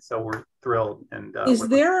 2nd, so we're thrilled. And is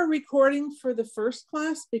there a recording for the first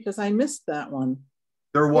class? Because I missed that one.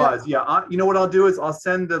 There was, yeah. You know what I'll do is I'll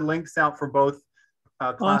send the links out for both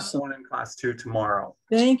class Awesome. 1 and class 2 tomorrow.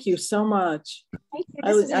 Thank you so much. Thank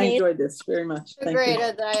you. I enjoyed this very much. Thank Great, you.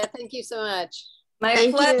 Hodaya. Thank you so much. My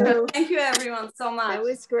pleasure. Thank you, everyone, so much. That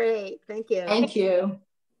was great. Thank you. Thank you.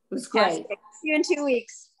 It was great. See you in 2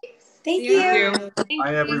 weeks. Thank you. you.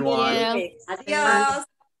 Bye, everyone. Adios.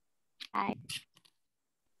 Bye.